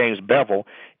except for James Bevel,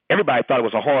 everybody thought it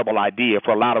was a horrible idea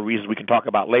for a lot of reasons we can talk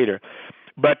about later.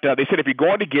 But they said, if you're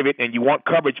going to give it and you want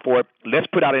coverage for it, let's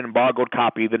put out an embargoed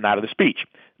copy the night of the speech.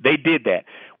 They did that.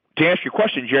 To answer your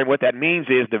question, Jeremy, what that means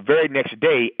is the very next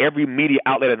day, every media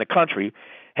outlet in the country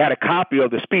had a copy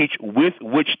of the speech with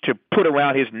which to put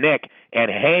around his neck and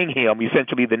hang him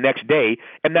essentially the next day,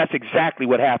 and that's exactly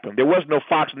what happened. There was no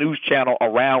Fox News Channel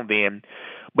around then,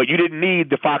 but you didn't need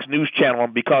the Fox News Channel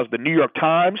because the New York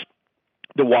Times,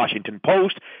 the Washington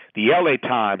Post, the LA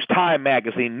Times, Time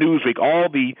Magazine, Newsweek, all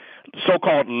the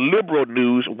so-called liberal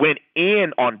news went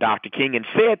in on Dr. King and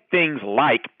said things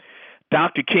like,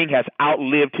 Dr. King has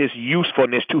outlived his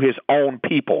usefulness to his own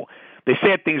people. They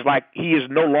said things like he is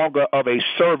no longer of a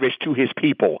service to his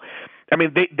people. I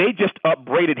mean, they just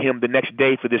upbraided him the next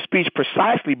day for this speech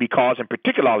precisely because, and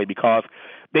particularly because,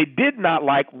 they did not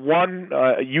like one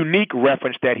unique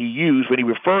reference that he used when he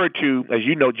referred to, as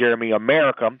you know, Jeremy,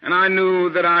 America. And I knew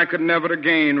that I could never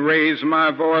again raise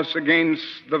my voice against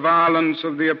the violence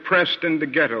of the oppressed in the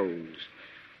ghettos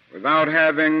without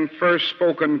having first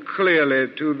spoken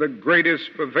clearly to the greatest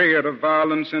purveyor of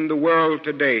violence in the world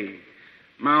today,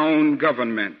 my own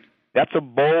government. That's a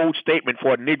bold statement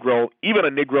for a Negro, even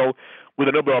a Negro with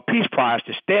a Nobel Peace Prize,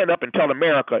 to stand up and tell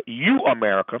America, you,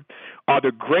 America, are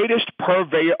the greatest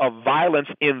purveyor of violence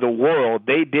in the world.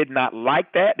 They did not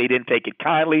like that. They didn't take it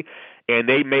kindly, and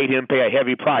they made him pay a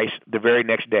heavy price the very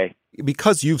next day.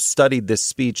 Because you've studied this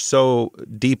speech so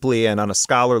deeply and on a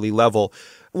scholarly level,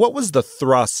 what was the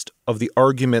thrust of the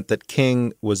argument that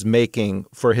King was making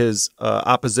for his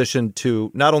opposition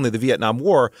to not only the Vietnam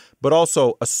War, but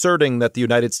also asserting that the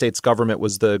United States government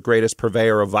was the greatest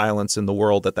purveyor of violence in the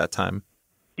world at that time?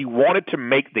 He wanted to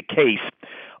make the case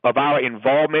of our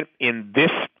involvement in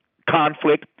this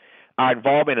conflict, our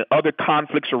involvement in other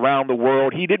conflicts around the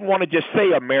world. He didn't want to just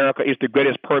say America is the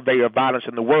greatest purveyor of violence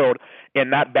in the world and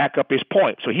not back up his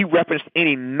point. So he referenced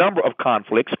any number of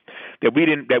conflicts that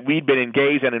we'd been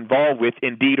engaged and involved with,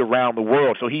 indeed, around the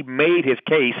world. So he made his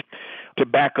case to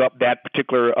back up that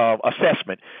particular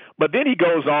assessment. But then he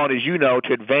goes on, as you know,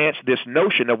 to advance this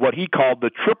notion of what he called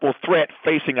the triple threat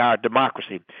facing our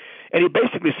democracy. And he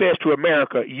basically says to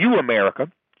America, you,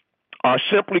 America, are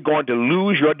simply going to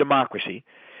lose your democracy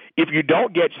if you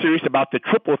don't get serious about the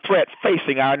triple threat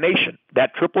facing our nation.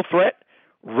 That triple threat: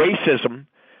 racism,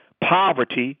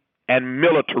 poverty, and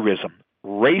militarism.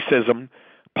 Racism,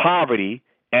 poverty,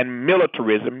 and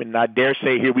militarism. And I dare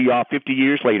say here we are 50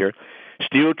 years later,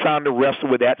 still trying to wrestle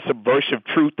with that subversive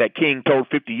truth that King told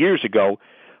 50 years ago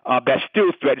that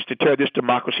still threatens to tear this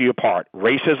democracy apart.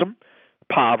 Racism,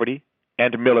 poverty,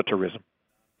 and militarism.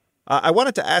 I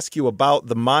wanted to ask you about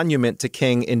the monument to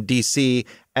King in D.C.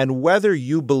 and whether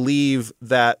you believe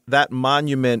that that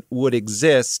monument would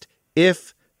exist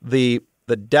if the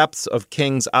depths of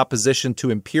King's opposition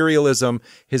to imperialism,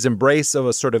 his embrace of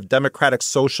a sort of democratic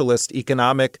socialist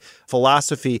economic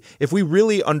philosophy, if we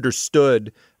really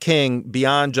understood King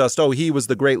beyond just, he was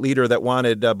the great leader that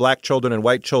wanted black children and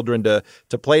white children to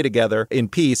play together in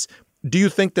peace, do you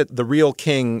think that the real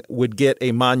King would get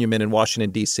a monument in Washington,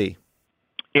 D.C.?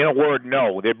 In a word,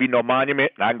 no. There'd be no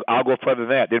monument. I'll go further than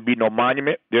that. There'd be no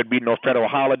monument. There'd be no federal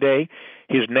holiday.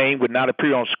 His name would not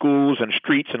appear on schools and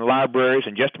streets and libraries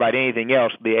and just about anything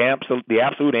else. The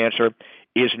absolute answer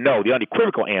is no. The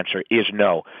unequivocal answer is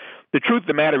no. The truth of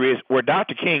the matter is, were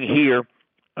Dr. King here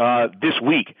this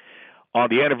week on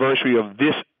the anniversary of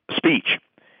this speech,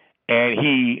 and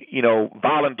he,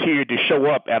 volunteered to show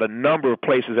up at a number of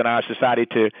places in our society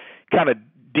to kind of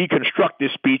deconstruct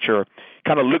this speech or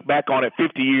kind of look back on it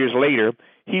 50 years later,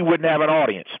 he wouldn't have an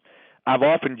audience. I've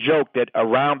often joked that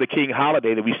around the King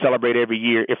holiday that we celebrate every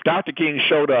year, if Dr. King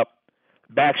showed up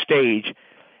backstage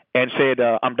and said,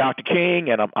 I'm Dr. King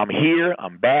and I'm here,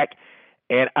 I'm back,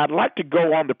 and I'd like to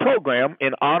go on the program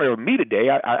in honor of me today,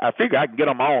 I figure I can get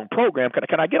on my own program.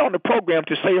 Can I get on the program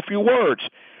to say a few words?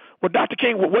 Well, Dr.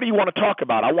 King, what do you want to talk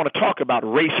about? I want to talk about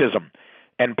racism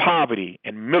and poverty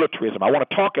and militarism. I want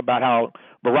to talk about how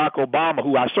Barack Obama,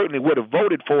 who I certainly would have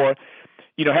voted for,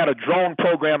 had a drone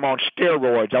program on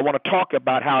steroids. I want to talk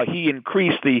about how he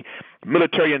increased the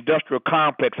military-industrial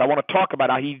complex. I want to talk about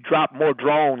how he dropped more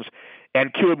drones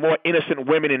and killed more innocent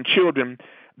women and children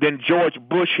than George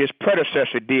Bush, his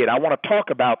predecessor, did. I want to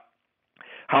talk about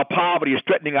how poverty is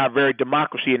threatening our very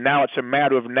democracy, and now it's a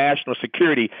matter of national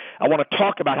security. I want to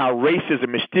talk about how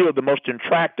racism is still the most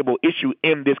intractable issue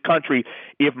in this country.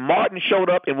 If Martin showed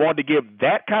up and wanted to give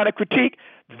that kind of critique,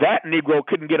 that Negro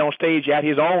couldn't get on stage at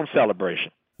his own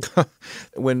celebration.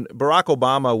 When Barack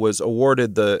Obama was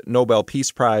awarded the Nobel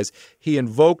Peace Prize, he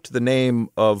invoked the name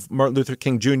of Martin Luther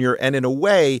King Jr., and in a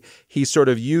way, he sort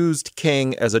of used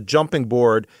King as a jumping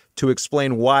board to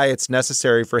explain why it's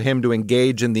necessary for him to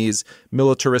engage in these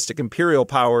militaristic imperial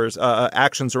powers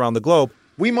actions around the globe.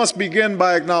 We must begin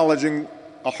by acknowledging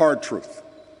a hard truth.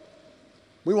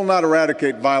 We will not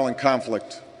eradicate violent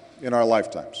conflict in our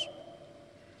lifetimes.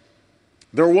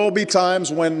 There will be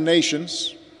times when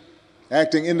nations,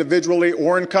 acting individually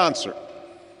or in concert,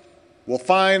 will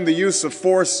find the use of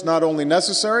force not only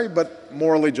necessary, but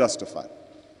morally justified.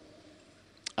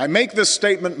 I make this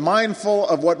statement mindful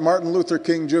of what Martin Luther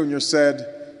King Jr.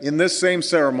 said in this same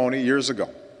ceremony years ago.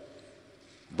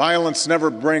 Violence never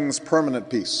brings permanent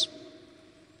peace.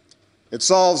 It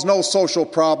solves no social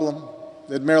problem.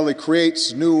 It merely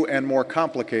creates new and more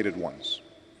complicated ones.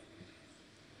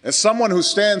 As someone who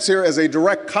stands here as a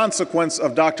direct consequence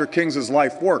of Dr. King's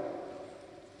life work,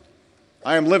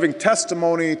 I am living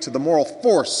testimony to the moral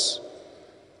force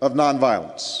of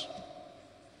nonviolence.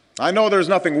 I know there's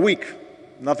nothing weak,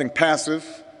 nothing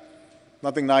passive,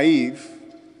 nothing naive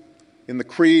in the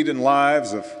creed and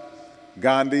lives of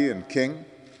Gandhi and King.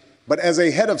 But as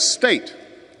a head of state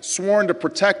sworn to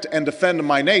protect and defend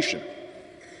my nation,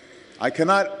 I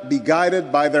cannot be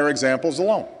guided by their examples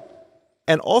alone.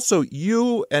 And also,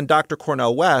 you and Dr.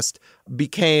 Cornel West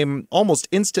became almost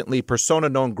instantly persona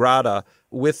non grata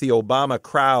with the Obama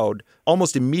crowd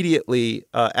almost immediately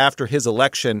after his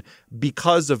election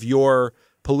because of your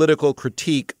political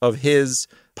critique of his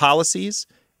policies,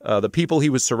 the people he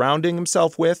was surrounding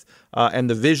himself with, and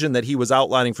the vision that he was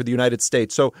outlining for the United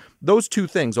States. So those two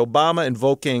things, Obama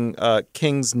invoking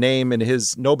King's name in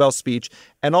his Nobel speech,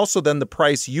 and also then the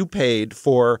price you paid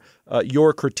for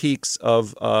your critiques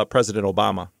of President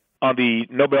Obama. On the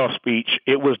Nobel speech,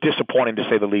 it was disappointing to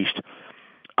say the least.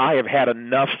 I have had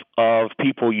enough of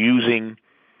people using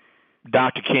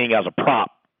Dr. King as a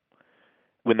prop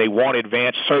when they want to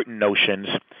advance certain notions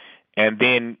and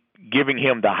then giving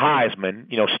him the Heisman,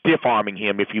 stiff-arming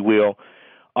him, if you will,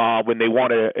 when they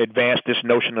want to advance this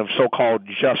notion of so-called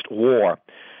just war.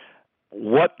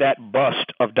 What that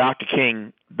bust of Dr.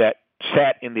 King that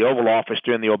sat in the Oval Office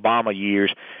during the Obama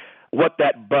years, what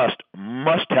that bust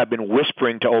must have been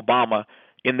whispering to Obama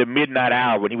in the midnight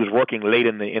hour when he was working late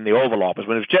in the Oval Office,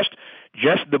 when it was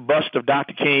just the bust of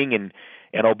Dr. King and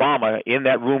Obama in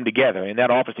that room together, in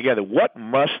that office together. What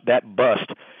must that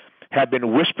bust have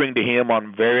been whispering to him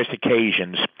on various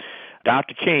occasions?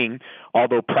 Dr. King,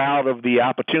 although proud of the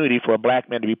opportunity for a black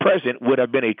man to be president, would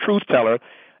have been a truth teller,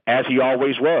 as he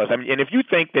always was. I mean, and if you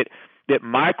think that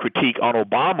my critique on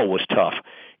Obama was tough,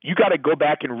 you got to go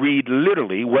back and read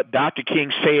literally what Dr.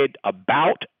 King said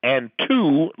about and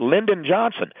to Lyndon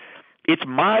Johnson. It's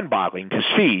mind-boggling to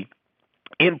see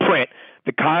in print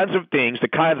the kinds of things, the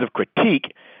kinds of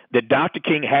critique that Dr.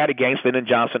 King had against Lyndon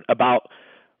Johnson about,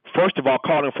 first of all,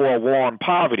 calling for a war on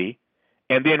poverty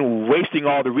and then wasting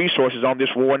all the resources on this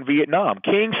war in Vietnam.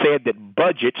 King said that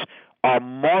budgets are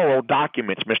moral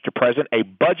documents, Mr. President. A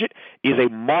budget is a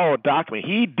moral document.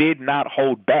 He did not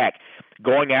hold back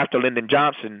going after Lyndon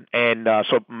Johnson. And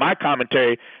so my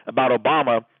commentary about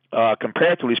Obama,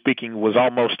 comparatively speaking, was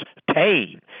almost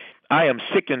tame. I am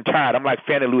sick and tired. I'm like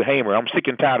Fannie Lou Hamer. I'm sick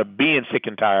and tired of being sick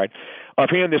and tired of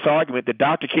hearing this argument that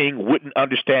Dr. King wouldn't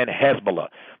understand Hezbollah,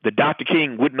 that Dr.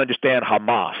 King wouldn't understand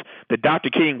Hamas, that Dr.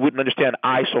 King wouldn't understand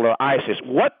ISIL or ISIS.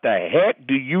 What the heck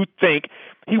do you think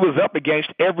he was up against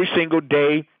every single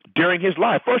day during his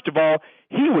life? First of all,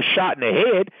 he was shot in the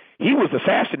head. He was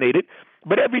assassinated.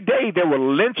 But every day there were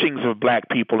lynchings of black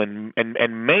people and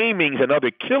maimings and other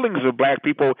killings of black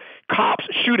people, cops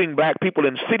shooting black people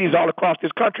in cities all across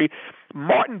this country.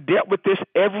 Martin dealt with this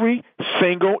every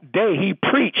single day. He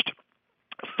preached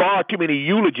far too many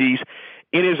eulogies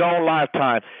in his own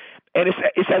lifetime. And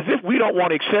it's as if we don't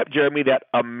want to accept, Jeremy, that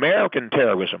American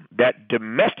terrorism, that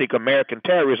domestic American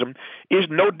terrorism, is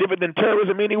no different than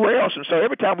terrorism anywhere else. And so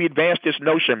every time we advance this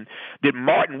notion that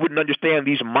Martin wouldn't understand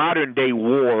these modern-day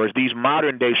wars, these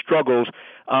modern-day struggles,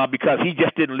 because he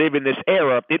just didn't live in this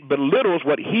era, it belittles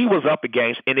what he was up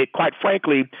against, and it, quite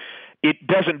frankly, it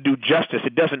doesn't do justice.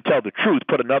 It doesn't tell the truth,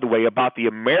 put another way, about the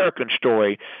American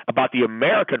story, about the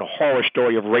American horror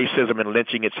story of racism and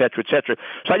lynching, et cetera, et cetera.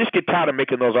 So I just get tired of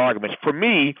making those arguments. For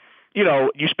me,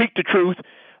 you speak the truth,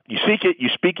 you seek it, you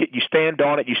speak it, you stand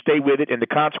on it, you stay with it, and the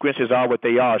consequences are what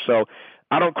they are. So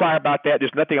I don't cry about that.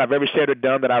 There's nothing I've ever said or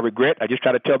done that I regret. I just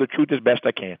try to tell the truth as best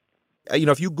I can.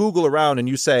 If you Google around and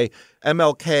you say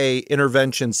MLK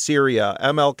intervention Syria,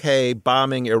 MLK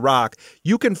bombing Iraq,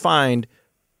 you can find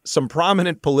some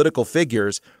prominent political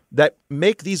figures that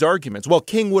make these arguments. Well,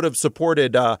 King would have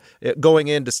supported going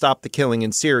in to stop the killing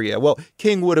in Syria. Well,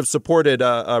 King would have supported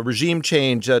a regime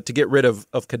change to get rid of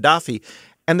Gaddafi.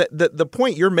 And the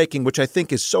point you're making, which I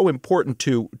think is so important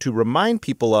to remind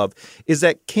people of, is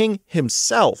that King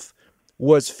himself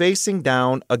was facing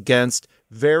down against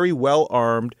very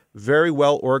well-armed, very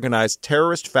well-organized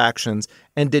terrorist factions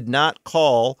and did not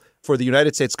call for the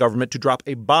United States government to drop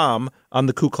a bomb on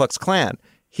the Ku Klux Klan.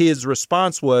 His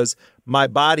response was, my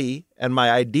body and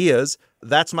my ideas,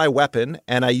 that's my weapon,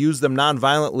 and I use them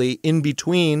nonviolently in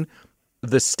between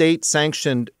the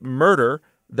state-sanctioned murder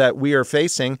that we are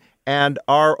facing and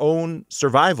our own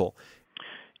survival.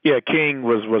 Yeah, King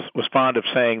was fond of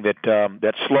saying that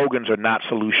that slogans are not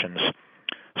solutions.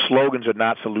 Slogans are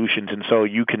not solutions, and so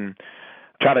you can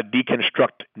try to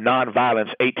deconstruct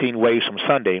nonviolence 18 ways from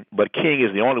Sunday, but King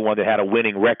is the only one that had a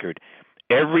winning record.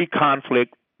 Every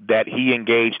conflict that he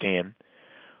engaged in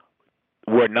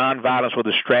where nonviolence was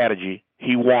a strategy,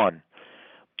 he won.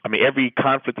 I mean, every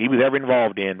conflict he was ever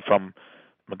involved in, from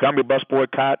Montgomery bus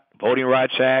boycott, Voting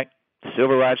Rights Act,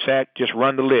 Civil Rights Act, just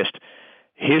run the list.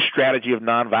 His strategy of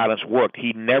nonviolence worked.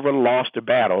 He never lost a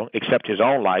battle except his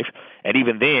own life, and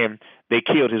even then, they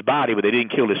killed his body, but they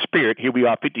didn't kill his spirit. Here we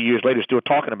are 50 years later still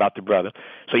talking about the brother.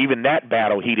 So even that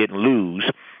battle he didn't lose.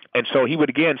 And so he would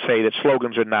again say that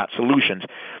slogans are not solutions.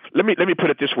 Let me put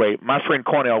it this way. My friend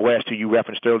Cornel West, who you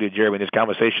referenced earlier, Jeremy, in this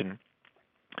conversation,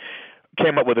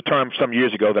 came up with a term some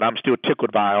years ago that I'm still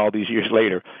tickled by all these years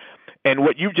later. And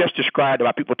what you just described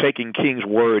about people taking King's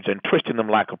words and twisting them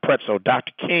like a pretzel,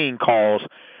 Dr. King calls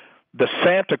the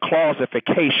Santa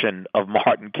Clausification of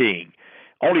Martin King.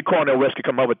 Only Cornel West could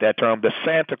come up with that term, the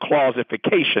Santa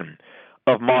Clausification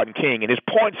of Martin King. And his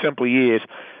point simply is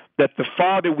that the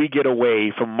farther we get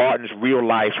away from Martin's real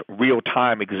life,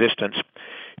 real-time existence,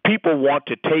 people want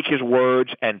to take his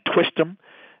words and twist them.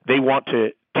 They want to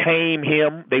tame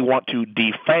him. They want to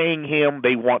defang him.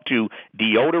 They want to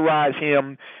deodorize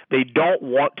him. They don't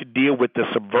want to deal with the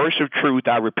subversive truth,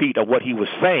 I repeat, of what he was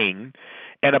saying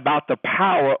and about the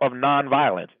power of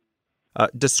nonviolence.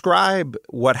 Describe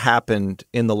what happened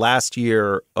in the last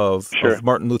year of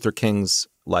Martin Luther King's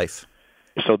life.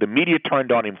 So the media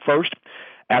turned on him first.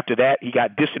 After that, he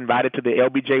got disinvited to the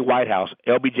LBJ White House.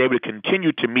 LBJ would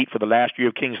continue to meet for the last year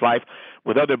of King's life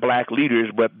with other black leaders,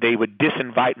 but they would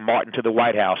disinvite Martin to the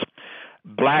White House.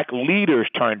 Black leaders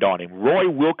turned on him. Roy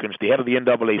Wilkins, the head of the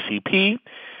NAACP,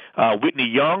 Whitney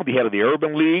Young, the head of the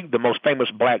Urban League, the most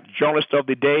famous black journalist of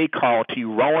the day, Carl T.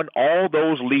 Rowan, all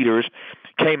those leaders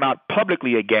came out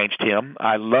publicly against him.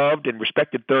 I loved and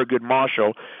respected Thurgood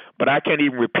Marshall, but I can't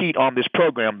even repeat on this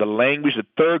program the language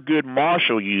that Thurgood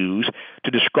Marshall used to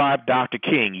describe Dr.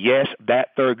 King. Yes,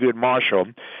 that Thurgood Marshall.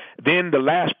 Then the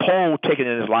last poll taken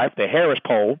in his life, the Harris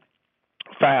poll,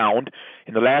 found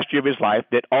in the last year of his life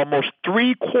that almost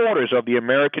 3/4 of the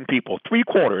American people,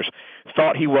 3/4,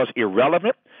 thought he was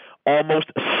irrelevant.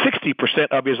 Almost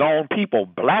 60% of his own people,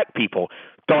 black people,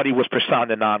 thought he was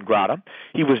persona non grata.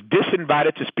 He was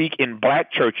disinvited to speak in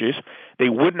black churches. They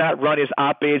would not run his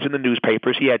op-eds in the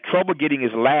newspapers. He had trouble getting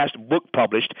his last book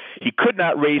published. He could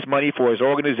not raise money for his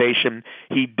organization.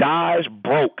 He dies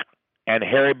broke, and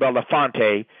Harry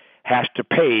Belafonte has to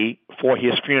pay for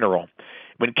his funeral.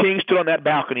 When King stood on that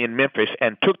balcony in Memphis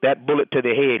and took that bullet to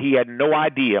the head, he had no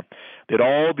idea that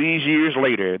all these years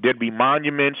later there'd be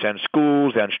monuments and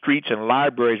schools and streets and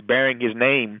libraries bearing his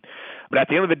name. But at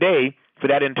the end of the day, for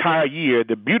that entire year,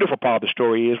 the beautiful part of the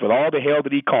story is, with all the hell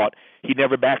that he caught, he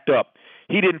never backed up.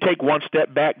 He didn't take one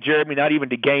step back, Jeremy, not even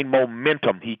to gain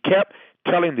momentum. He kept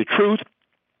telling the truth.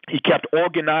 He kept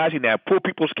organizing that Poor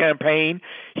People's Campaign.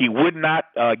 He would not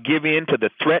give in to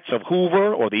the threats of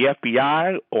Hoover or the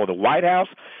FBI or the White House.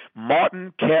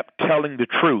 Martin kept telling the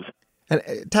truth. And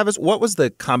Tavis, what was the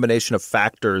combination of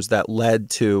factors that led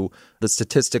to the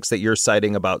statistics that you're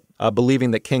citing about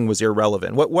believing that King was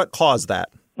irrelevant? What caused that?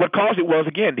 What caused it was,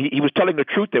 again, he was telling the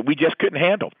truth that we just couldn't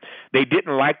handle. They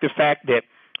didn't like the fact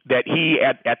that he,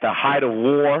 at the height of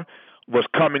war, was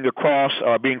coming across,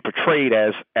 being portrayed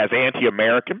as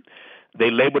anti-American. They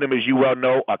labeled him, as you well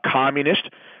know, a communist.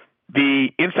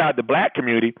 Inside the black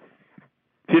community,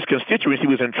 his constituency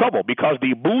was in trouble because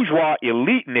the bourgeois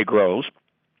elite Negroes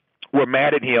were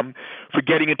mad at him for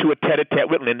getting into a tete-a-tete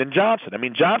with Lyndon Johnson. I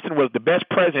mean, Johnson was the best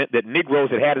president that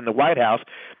Negroes had in the White House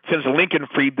since Lincoln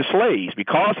freed the slaves.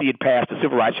 Because he had passed the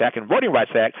Civil Rights Act and Voting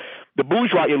Rights Act, the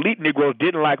bourgeois elite Negroes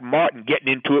didn't like Martin getting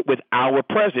into it with our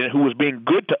president, who was being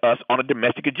good to us on a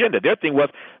domestic agenda. Their thing was,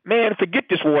 man, forget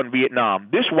this war in Vietnam.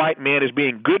 This white man is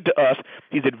being good to us.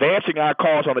 He's advancing our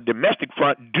cause on the domestic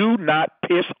front. Do not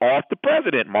piss off the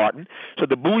president, Martin. So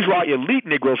the bourgeois elite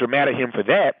Negroes were mad at him for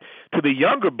that. To the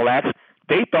younger blacks,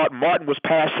 they thought Martin was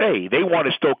passé. They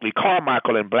wanted Stokely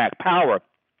Carmichael and Black Power.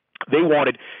 They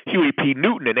wanted Huey P.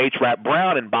 Newton and H. Rap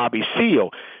Brown and Bobby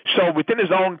Seale. So within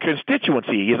his own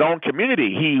constituency, his own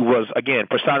community, he was, again,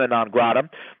 persona non grata.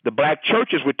 The black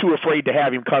churches were too afraid to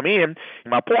have him come in.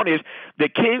 My point is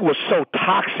that King was so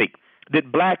toxic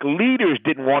that black leaders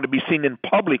didn't want to be seen in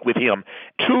public with him.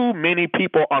 Too many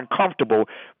people uncomfortable.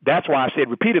 That's why I said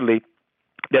repeatedly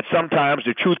that sometimes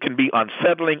the truth can be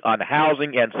unsettling,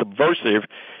 unhousing, and subversive.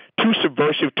 Too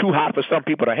subversive, too hot for some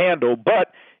people to handle.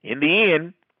 But in the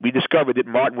end, we discovered that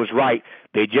Martin was right.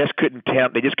 They just couldn't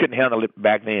handle it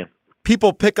back then.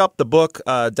 People pick up the book,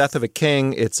 Death of a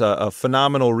King. It's a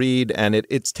phenomenal read, and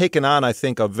it's taken on, I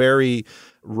think, a very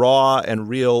raw and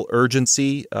real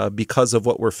urgency because of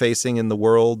what we're facing in the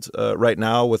world right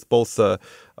now with both the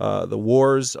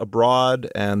wars abroad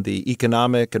and the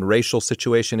economic and racial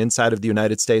situation inside of the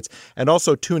United States. And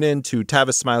also tune in to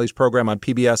Tavis Smiley's program on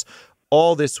PBS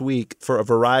all this week for a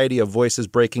variety of voices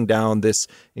breaking down this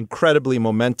incredibly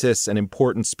momentous and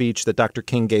important speech that Dr.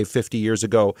 King gave 50 years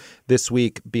ago this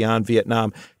week beyond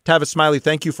Vietnam. Tavis Smiley,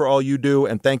 thank you for all you do,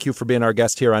 and thank you for being our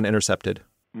guest here on Intercepted.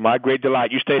 My great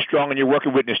delight. You stay strong in your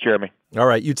working witness, Jeremy. All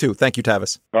right, you too. Thank you,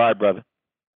 Tavis. All right, brother.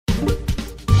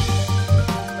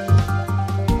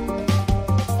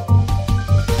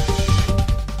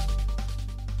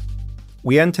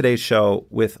 We end today's show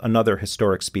with another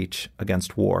historic speech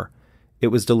against war. It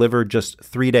was delivered just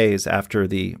 3 days after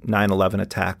the 9/11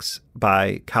 attacks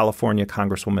by California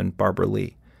Congresswoman Barbara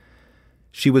Lee.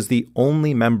 She was the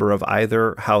only member of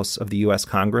either house of the U.S.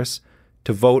 Congress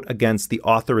to vote against the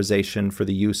authorization for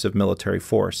the use of military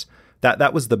force.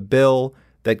 That was the bill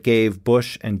that gave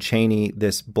Bush and Cheney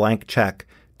this blank check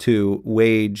to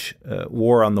wage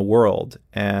war on the world,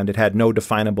 and it had no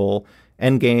definable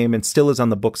endgame and still is on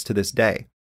the books to this day.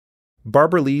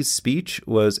 Barbara Lee's speech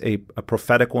was a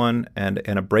prophetic one and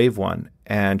a brave one,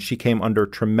 and she came under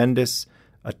tremendous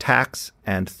attacks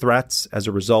and threats as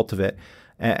a result of it.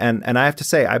 And I have to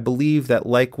say, I believe that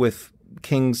like with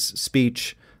King's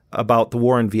speech about the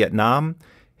war in Vietnam,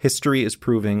 history is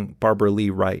proving Barbara Lee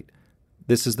right.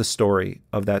 This is the story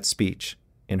of that speech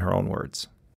in her own words.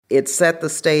 It set the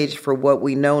stage for what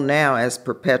we know now as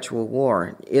perpetual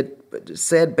war. It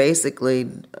said basically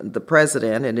the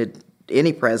president, and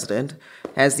any president,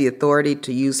 has the authority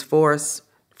to use force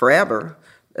forever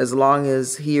as long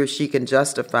as he or she can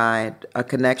justify a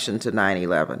connection to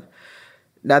 9/11.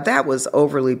 Now, that was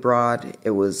overly broad,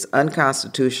 it was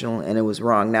unconstitutional, and it was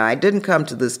wrong. Now, I didn't come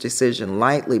to this decision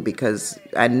lightly because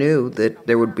I knew that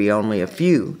there would be only a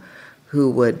few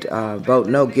who would vote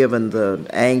no, given the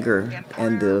anger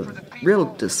and the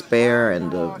real despair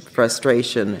and the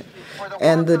frustration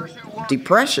and the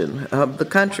depression of the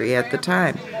country at the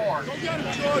time.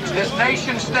 This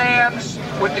nation stands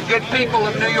with the good people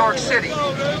of New York City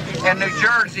and New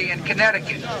Jersey and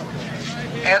Connecticut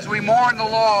as we mourn the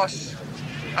loss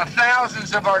of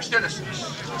thousands of our citizens.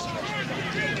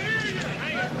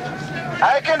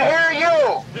 I can hear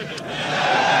you.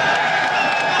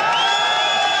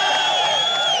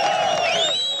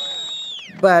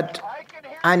 But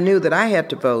I knew that I had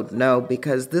to vote no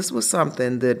because this was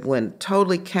something that went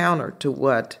totally counter to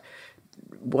what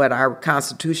our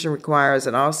Constitution requires,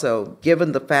 and also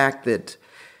given the fact that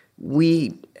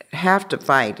we have to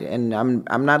fight, and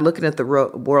I'm not looking at the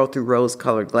world through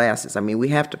rose-colored glasses. I mean, we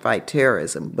have to fight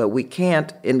terrorism, but we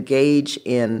can't engage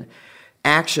in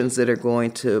actions that are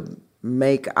going to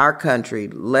make our country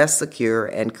less secure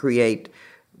and create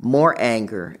more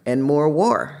anger and more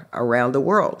war around the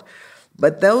world.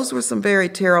 But those were some very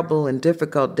terrible and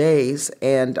difficult days,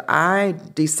 and I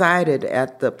decided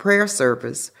at the prayer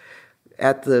service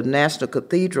at the National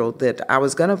Cathedral that I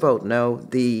was going to vote no.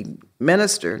 The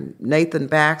minister, Nathan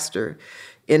Baxter,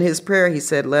 in his prayer, he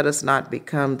said, "Let us not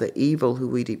become the evil who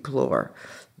we deplore."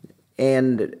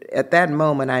 And at that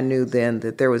moment, I knew then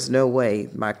that there was no way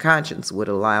my conscience would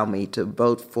allow me to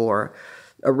vote for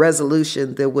a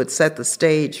resolution that would set the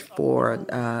stage for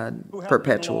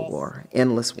perpetual war,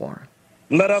 endless war.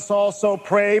 Let us also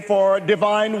pray for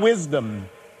divine wisdom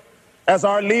as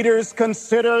our leaders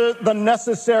consider the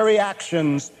necessary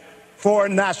actions for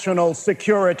national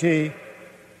security.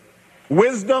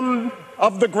 Wisdom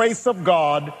of the grace of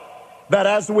God, that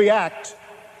as we act,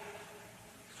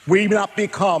 we not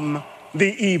become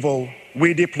the evil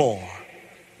we deplore.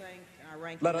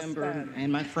 Let us member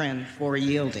and my friend for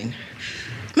yielding.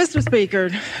 Mr. Speaker,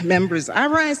 members, I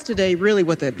rise today really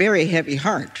with a very heavy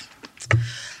heart.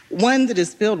 One that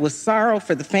is filled with sorrow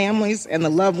for the families and the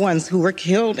loved ones who were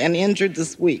killed and injured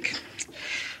this week.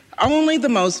 Only the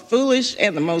most foolish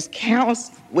and the most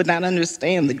callous would not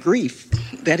understand the grief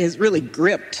that has really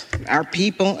gripped our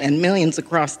people and millions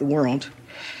across the world.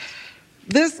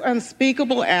 This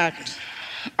unspeakable act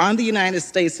on the United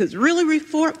States has really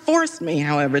forced me,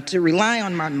 however, to rely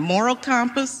on my moral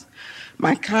compass,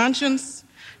 my conscience,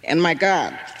 and my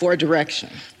God for direction.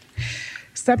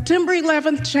 September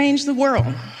 11th changed the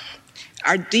world.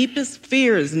 Our deepest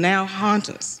fears now haunt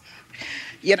us.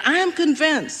 Yet I am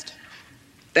convinced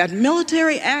that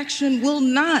military action will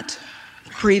not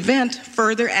prevent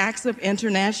further acts of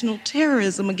international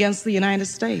terrorism against the United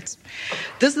States.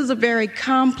 This is a very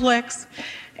complex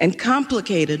and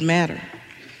complicated matter.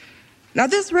 Now,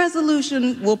 this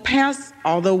resolution will pass,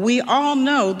 although we all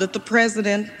know that the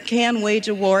president can wage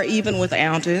a war even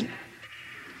without it.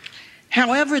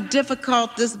 However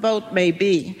difficult this vote may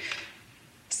be,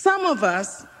 some of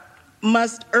us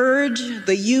must urge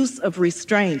the use of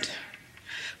restraint.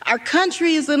 Our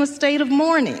country is in a state of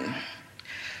mourning.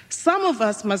 Some of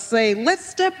us must say, let's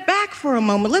step back for a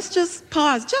moment. Let's just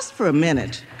pause just for a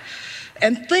minute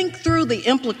and think through the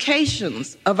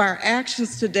implications of our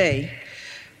actions today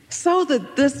so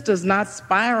that this does not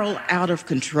spiral out of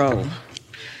control.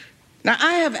 Now,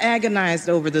 I have agonized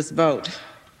over this vote,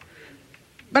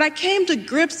 but I came to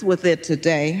grips with it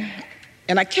today,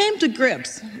 and I came to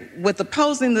grips with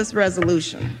opposing this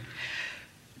resolution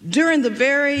during the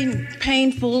very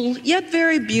painful yet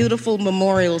very beautiful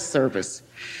memorial service.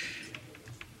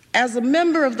 As a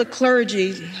member of the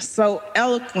clergy so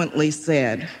eloquently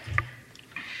said,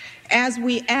 as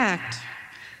we act,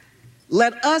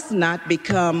 let us not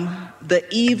become the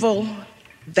evil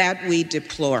that we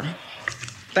deplore.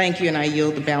 Thank you, and I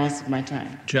yield the balance of my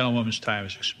time. Gentlewoman's time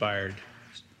has expired.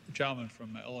 The gentleman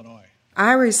from Illinois.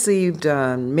 I received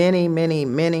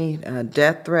many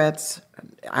death threats.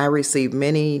 I received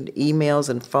many emails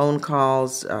and phone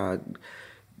calls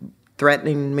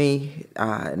threatening me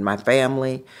and my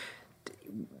family.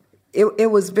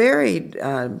 It was very,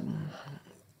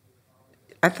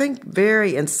 I think,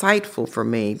 very insightful for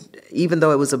me, even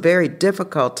though it was a very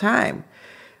difficult time.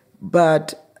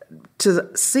 But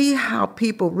to see how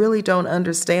people really don't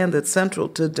understand that central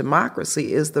to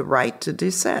democracy is the right to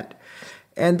dissent,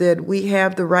 and that we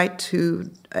have the right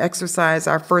to exercise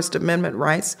our First Amendment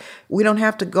rights. We don't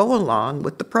have to go along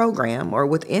with the program or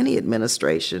with any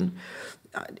administration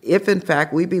if, in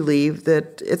fact, we believe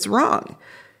that it's wrong.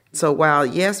 So while,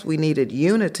 yes, we needed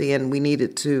unity and we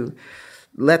needed to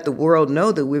let the world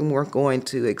know that we weren't going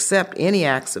to accept any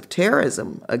acts of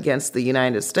terrorism against the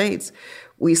United States,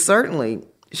 we certainly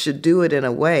should do it in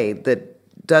a way that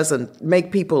doesn't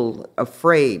make people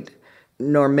afraid,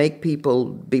 nor make people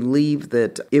believe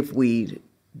that if we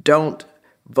don't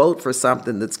vote for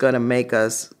something that's going to make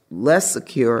us less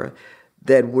secure,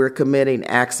 that we're committing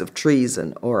acts of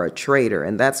treason or a traitor.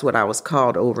 And that's what I was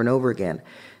called over and over again.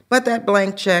 But that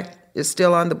blank check is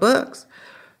still on the books.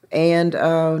 And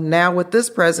now with this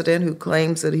president who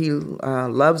claims that he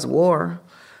loves war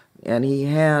and he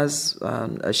has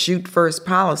a shoot first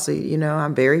policy,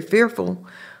 I'm very fearful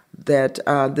that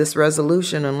this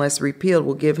resolution, unless repealed,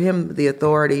 will give him the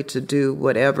authority to do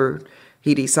whatever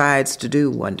he decides to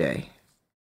do one day.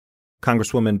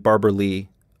 Congresswoman Barbara Lee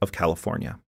of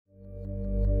California.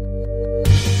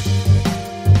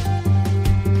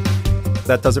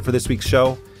 That does it for this week's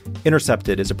show.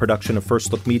 Intercepted is a production of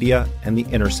First Look Media and The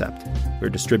Intercept. We're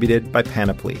distributed by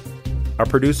Panoply. Our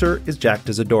producer is Jack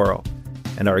Dizadoro,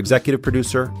 and our executive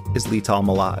producer is Lital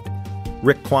Malad.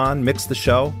 Rick Kwan mixed the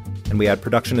show, and we had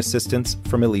production assistance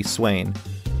from Elise Swain.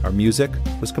 Our music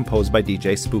was composed by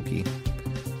DJ Spooky.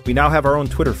 We now have our own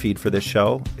Twitter feed for this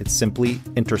show. It's simply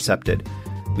Intercepted.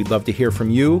 We'd love to hear from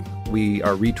you. We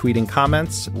are retweeting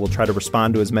comments. We'll try to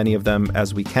respond to as many of them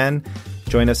as we can.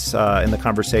 Join us in the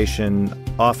conversation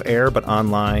off air, but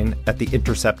online at the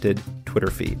Intercepted Twitter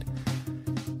feed.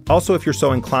 Also, if you're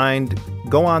so inclined,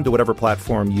 go on to whatever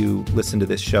platform you listen to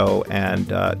this show and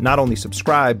not only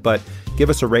subscribe, but give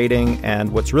us a rating.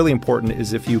 And what's really important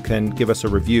is if you can give us a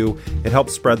review. It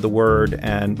helps spread the word,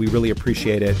 and we really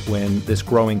appreciate it when this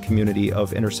growing community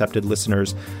of Intercepted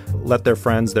listeners let their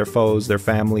friends, their foes, their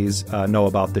families know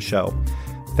about the show.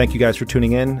 Thank you guys for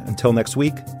tuning in. Until next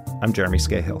week, I'm Jeremy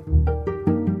Scahill.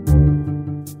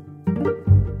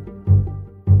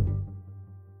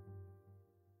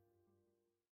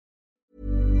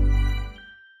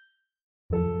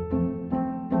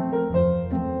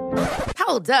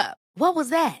 Hold up. What was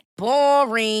that?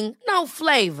 Boring. No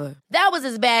flavor. That was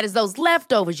as bad as those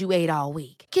leftovers you ate all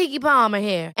week. Keke Palmer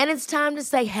here, and it's time to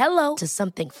say hello to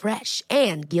something fresh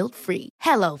and guilt-free.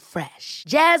 Hello Fresh.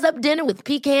 Jazz up dinner with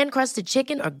pecan-crusted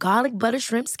chicken or garlic butter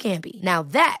shrimp scampi. Now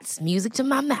that's music to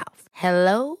my mouth.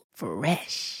 Hello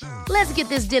Fresh. Let's get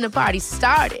this dinner party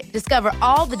started. Discover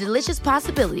all the delicious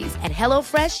possibilities at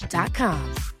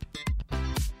HelloFresh.com.